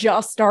you're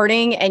just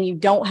starting and you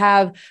don't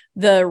have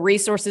the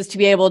resources to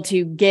be able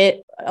to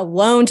get a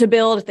loan to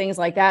build, things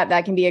like that,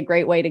 that can be a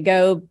great way to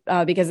go.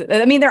 Because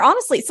I mean, they're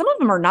honestly, some of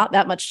them are not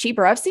that much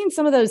cheaper. I've seen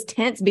some of those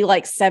tents be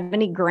like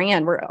 70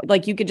 grand where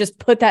like you could just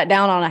put that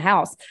down on a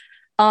house.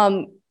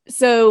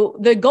 So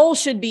the goal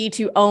should be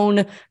to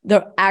own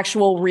the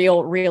actual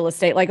real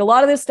estate. Like a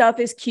lot of this stuff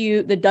is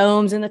cute, the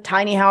domes and the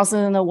tiny houses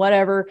and the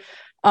whatever,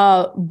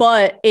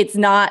 but it's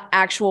not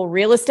actual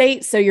real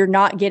estate. So you're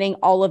not getting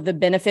all of the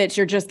benefits.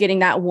 You're just getting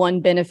that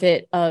one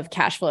benefit of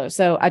cash flow.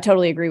 So I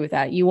totally agree with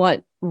that. You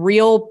want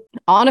real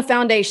on a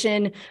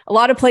foundation. A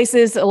lot of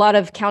places, a lot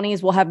of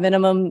counties will have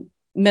minimum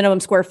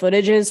square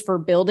footages for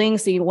building.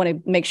 So you want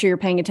to make sure you're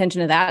paying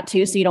attention to that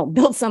too. So you don't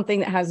build something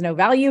that has no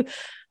value.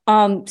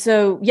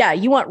 So yeah,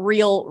 you want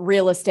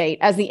real estate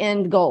as the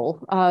end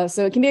goal.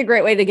 So it can be a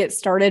great way to get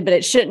started, but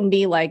it shouldn't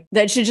be like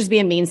that. It should just be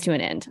a means to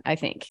an end, I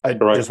think. I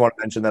just want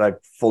to mention that I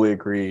fully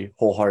agree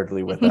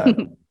wholeheartedly with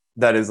that.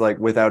 That is like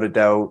without a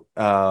doubt.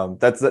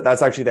 That's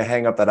actually the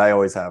hang up that I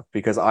always have,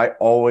 because I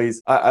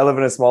live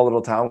in a small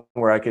little town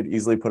where I could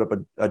easily put up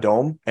a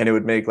dome and it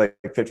would make like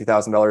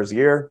 $50,000 a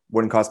year.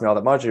 Wouldn't cost me all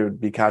that much. It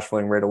would be cash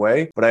flowing right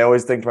away. But I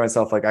always think to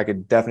myself, like I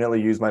could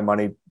definitely use my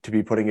money to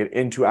be putting it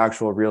into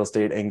actual real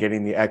estate and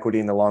getting the equity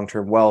and the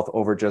long-term wealth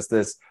over just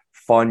this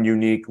fun,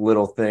 unique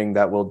little thing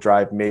that will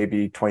drive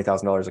maybe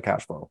 $20,000 of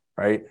cash flow.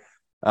 Right.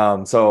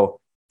 So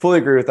fully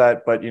agree with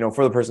that. But,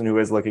 for the person who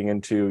is looking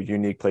into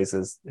unique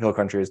places, Hill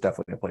Country is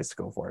definitely a place to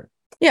go for it.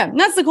 Yeah. And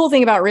that's the cool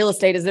thing about real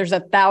estate is there's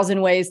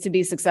 1,000 ways to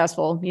be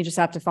successful. You just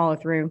have to follow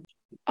through.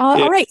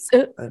 All right.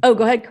 So,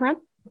 go ahead, Karan.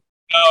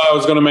 No, I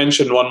was going to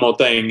mention one more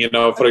thing.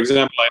 For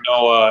example, I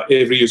know,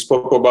 Avery, you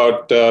spoke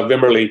about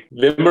Wimberley.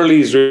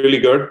 Wimberley is really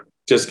good.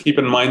 Just keep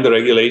in mind the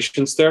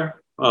regulations there.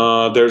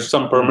 There's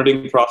some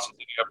permitting process that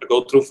you have to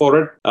go through for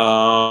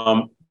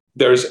it.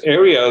 There's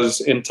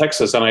areas in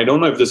Texas, and I don't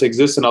know if this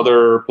exists in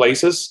other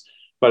places,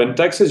 but in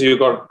Texas, you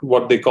got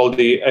what they call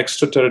the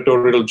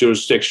extraterritorial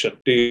jurisdiction.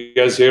 Do you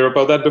guys hear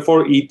about that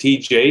before?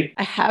 ETJ?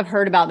 I have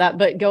heard about that,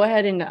 but go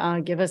ahead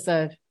and give us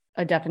a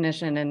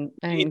definition. And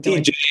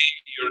ETJ,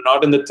 you're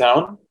not in the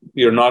town.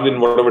 You're not in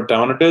whatever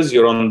town it is.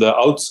 You're on the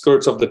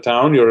outskirts of the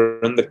town.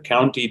 You're in the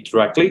county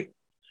directly,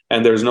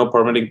 and there's no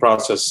permitting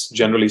process,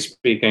 generally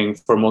speaking,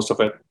 for most of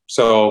it.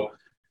 So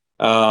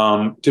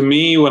to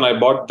me, when I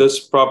bought this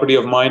property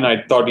of mine,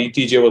 I thought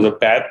ETJ was a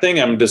bad thing.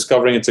 I'm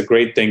discovering it's a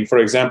great thing. For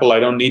example, I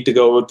don't need to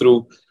go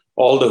through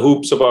all the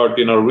hoops about,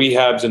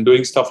 rehabs and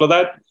doing stuff like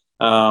that.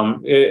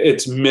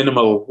 It's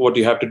minimal what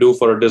you have to do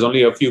for it. There's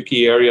only a few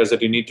key areas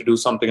that you need to do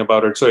something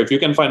about it. So if you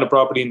can find a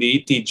property in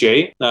the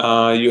ETJ,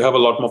 you have a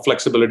lot more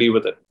flexibility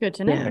with it. Good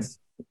to know. Yes.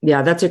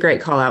 Yeah, that's a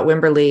great call out.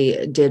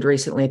 Wimberley did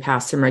recently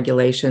pass some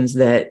regulations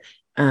that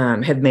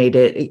have made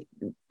it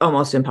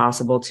almost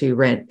impossible to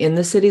rent in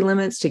the city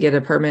limits, to get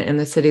a permit in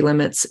the city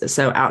limits.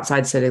 So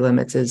outside city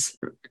limits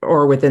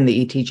or within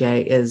the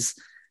ETJ is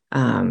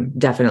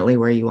definitely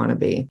where you want to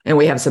be. And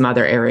we have some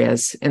other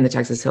areas in the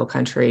Texas Hill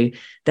Country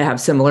that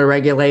have similar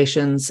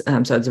regulations.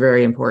 So it's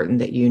very important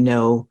that you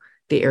know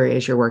the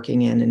areas you're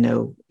working in and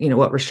know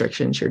what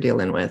restrictions you're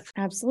dealing with.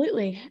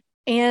 Absolutely.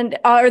 And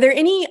are there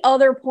any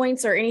other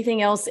points or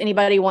anything else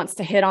anybody wants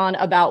to hit on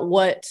about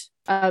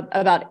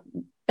about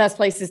best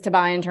places to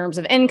buy in terms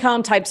of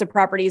income, types of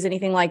properties,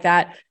 anything like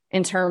that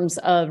in terms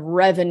of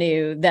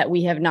revenue that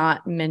we have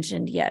not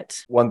mentioned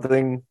yet? One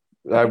thing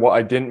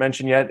I didn't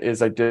mention yet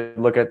is I did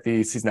look at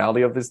the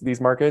seasonality of these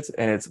markets,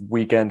 and it's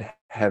weekend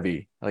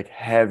heavy, like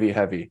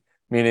heavy,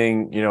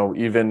 meaning,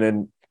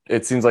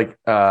 it seems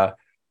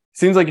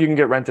like you can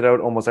get rented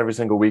out almost every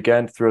single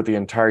weekend throughout the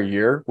entire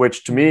year,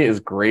 which to me is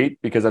great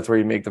because that's where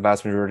you make the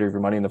vast majority of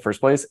your money in the first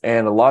place.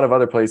 And a lot of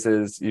other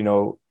places, you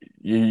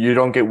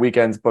don't get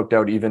weekends booked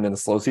out even in the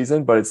slow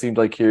season, but it seemed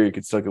like here you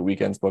could still get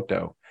weekends booked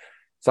out.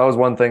 So that was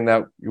one thing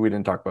that we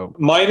didn't talk about.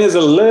 Mine is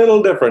a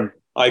little different.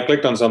 I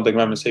clicked on something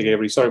by mistake,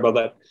 Avery. Sorry about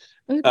that.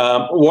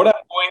 What I'm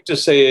going to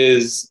say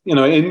is,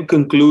 in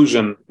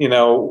conclusion,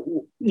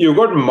 you've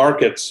got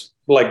markets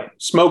like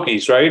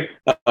Smokies, right?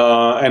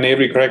 And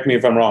Avery, correct me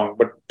if I'm wrong,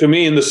 but to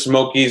me in the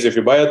Smokies, if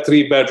you buy a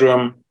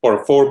 3-bedroom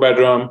or a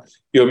 4-bedroom,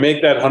 you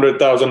make that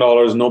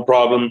 $100,000, no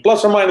problem,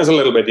 plus or minus a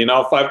little bit,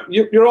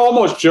 you're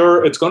almost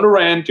sure it's going to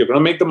rent, you're going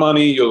to make the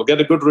money, you'll get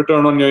a good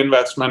return on your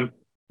investment,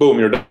 boom,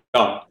 you're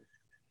done.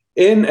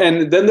 And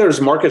then there's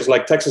markets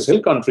like Texas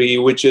Hill Country,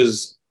 which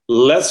is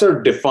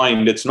lesser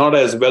defined. It's not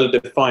as well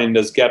defined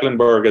as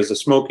Gatlinburg, as the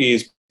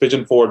Smokies,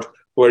 Pigeon Forge,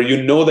 where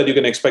you know that you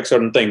can expect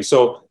certain things.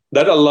 So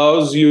that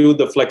allows you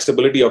the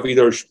flexibility of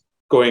either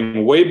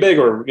going way big,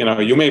 or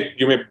you may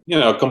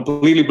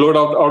completely blow it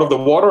out of the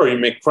water, or you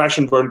may crash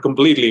and burn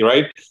completely,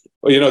 right?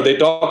 They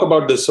talk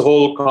about this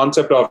whole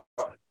concept of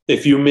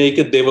if you make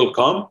it, they will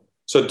come.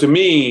 So to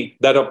me,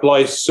 that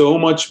applies so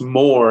much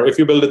more. If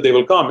you build it, they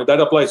will come.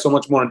 That applies so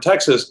much more in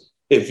Texas.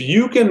 If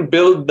you can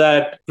build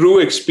that through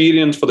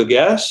experience for the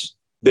guests,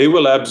 they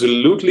will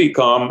absolutely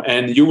come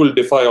and you will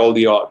defy all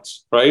the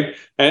odds, right?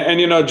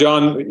 And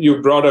John,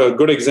 you brought a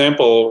good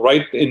example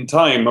right in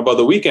time about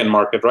the weekend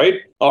market,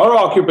 right? Our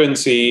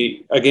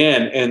occupancy,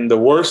 again, in the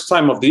worst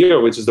time of the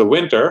year, which is the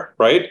winter,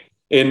 right?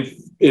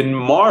 In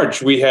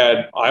March, we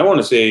had, I want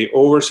to say,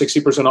 over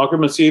 60%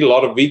 occupancy, a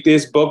lot of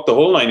weekdays booked, the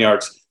whole 9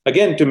 yards.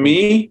 Again, to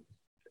me,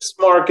 this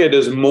market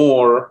is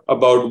more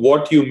about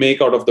what you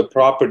make out of the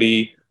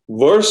property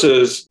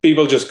versus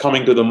people just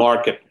coming to the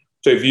market.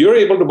 So if you're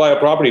able to buy a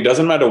property,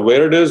 doesn't matter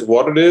where it is,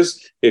 what it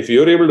is, if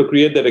you're able to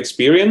create that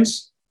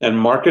experience and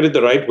market it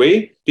the right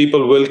way,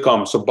 people will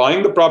come. So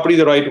buying the property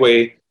the right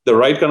way, the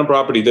right kind of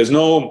property, there's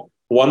no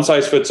one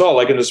size fits all.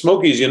 Like in the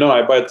Smokies,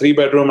 I buy a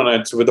 3-bedroom and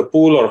it's with a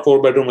pool, or a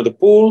 4-bedroom with a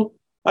pool.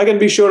 I can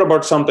be sure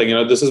about something.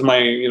 This is my,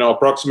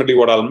 approximately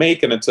what I'll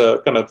make, and it's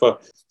a kind of a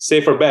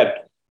safer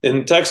bet.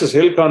 In Texas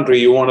Hill Country,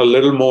 you want a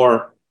little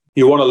more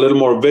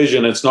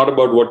vision. It's not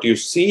about what you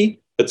see,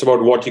 it's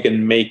about what you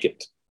can make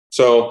it.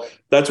 So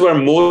that's where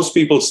most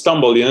people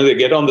stumble. They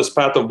get on this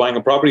path of buying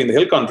a property in the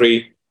Hill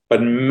Country,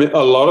 but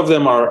a lot of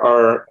them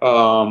are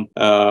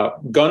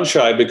gun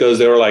shy because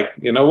they're like,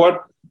 you know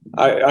what?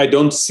 I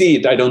don't see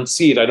it. I don't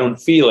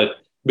feel it,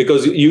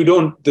 because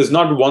there's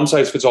not one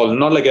size fits all.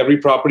 Not like every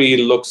property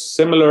looks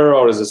similar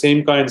or is the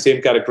same kind,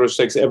 same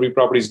characteristics. Every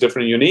property is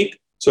different and unique.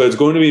 So it's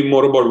going to be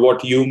more about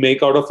what you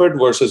make out of it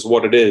versus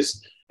what it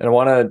is. And I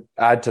want to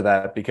add to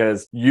that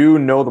because you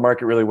know the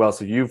market really well.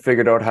 So you've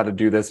figured out how to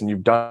do this and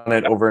you've done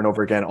it over and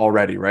over again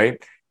already,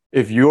 right?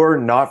 If you're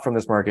not from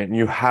this market and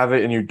you have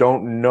it and you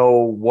don't know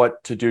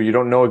what to do, you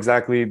don't know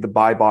exactly the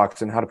buy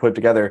box and how to put it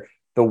together,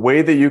 the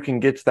way that you can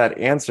get to that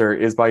answer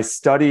is by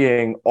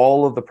studying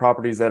all of the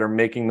properties that are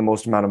making the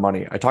most amount of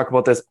money. I talk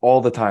about this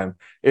all the time.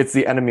 It's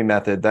the enemy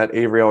method that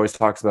Avery always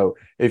talks about.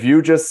 If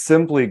you just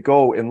simply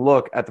go and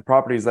look at the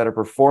properties that are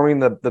performing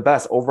the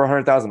best, over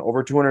 100,000,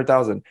 over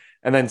 200,000,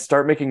 and then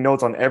start making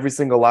notes on every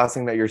single last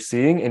thing that you're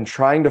seeing and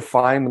trying to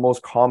find the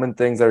most common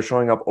things that are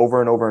showing up over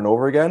and over and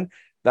over again,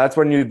 that's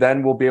when you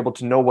then will be able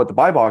to know what the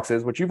buy box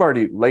is, which you've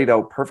already laid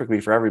out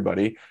perfectly for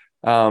everybody.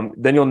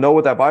 Then you'll know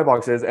what that buy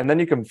box is. And then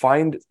you can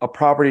find a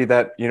property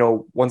that,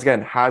 once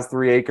again, has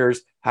 3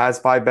 acres, has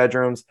 5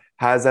 bedrooms,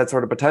 has that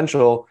sort of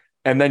potential.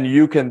 And then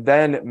you can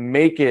then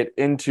make it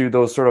into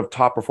those sort of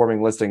top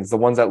performing listings, the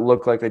ones that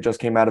look like they just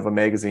came out of a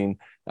magazine,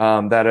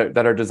 that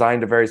are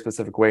designed a very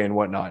specific way and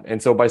whatnot.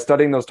 And so by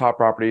studying those top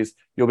properties,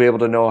 you'll be able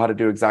to know how to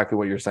do exactly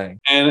what you're saying.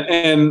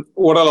 And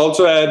what I'll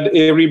also add,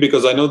 Avery,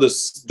 because I know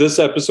this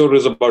episode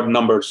is about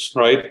numbers,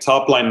 right?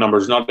 Top line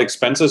numbers, not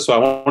expenses. So I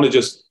want to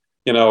just,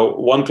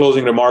 one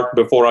closing remark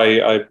before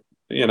I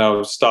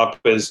stop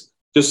is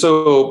just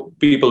so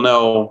people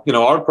know,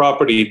 our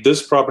property,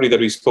 this property that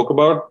we spoke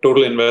about,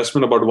 total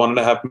investment about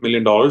 $1.5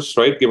 million,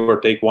 right? Give or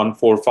take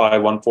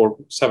 145,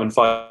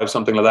 1475,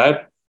 something like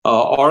that.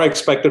 Our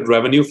expected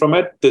revenue from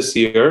it this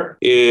year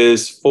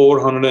is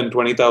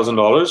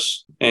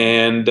 $420,000.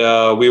 And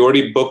we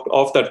already booked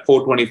off that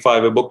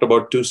 425. We booked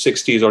about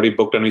 260 is already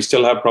booked, and we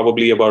still have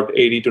probably about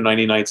 80 to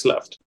 90 nights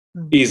left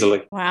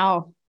easily.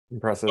 Wow.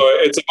 Impressive. So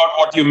it's about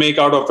what you make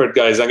out of it,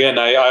 guys. Again,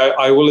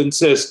 I will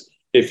insist,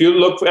 if you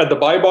look at the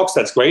buy box,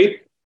 that's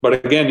great.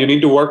 But again, you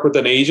need to work with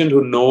an agent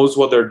who knows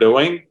what they're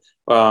doing.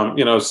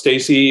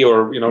 Stacy,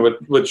 or,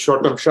 with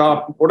Short-Term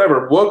Shop,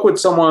 whatever. Work with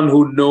someone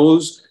who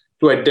knows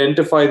to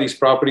identify these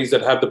properties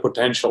that have the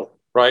potential,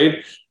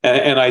 right?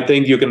 And I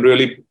think you can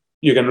really,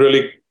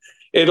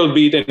 it'll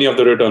beat any of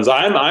the returns.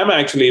 I'm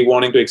actually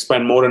wanting to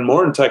expand more and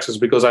more in Texas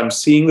because I'm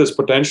seeing this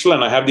potential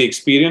and I have the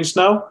experience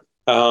now.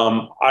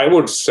 I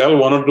would sell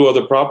 1 or 2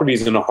 other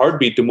properties in a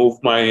heartbeat to move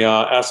my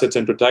assets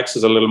into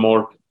Texas a little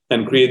more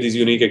and create these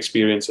unique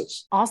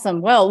experiences.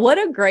 Awesome. Well, what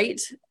a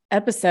great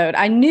episode.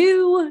 I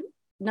knew,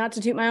 not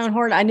to toot my own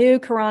horn, I knew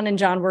Karan and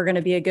John were going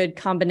to be a good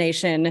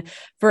combination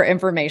for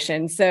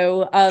information.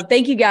 So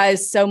thank you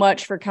guys so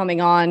much for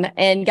coming on.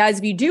 And guys,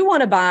 if you do want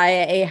to buy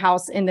a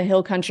house in the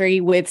Hill Country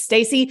with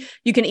Stacy,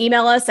 you can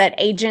email us at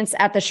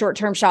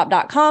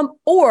agents@theshorttermshop.com.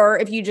 Or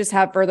if you just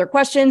have further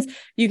questions,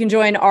 you can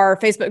join our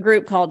Facebook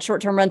group called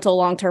Short-Term Rental,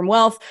 Long-Term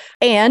Wealth.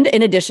 And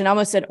in addition, I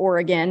almost said or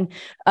again,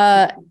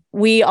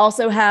 we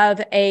also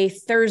have a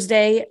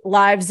Thursday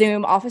live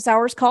Zoom office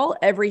hours call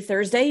every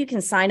Thursday. You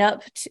can sign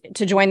up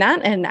to join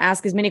that and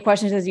ask as many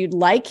questions as you'd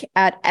like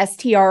at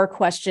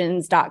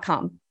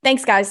strquestions.com.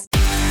 Thanks, guys.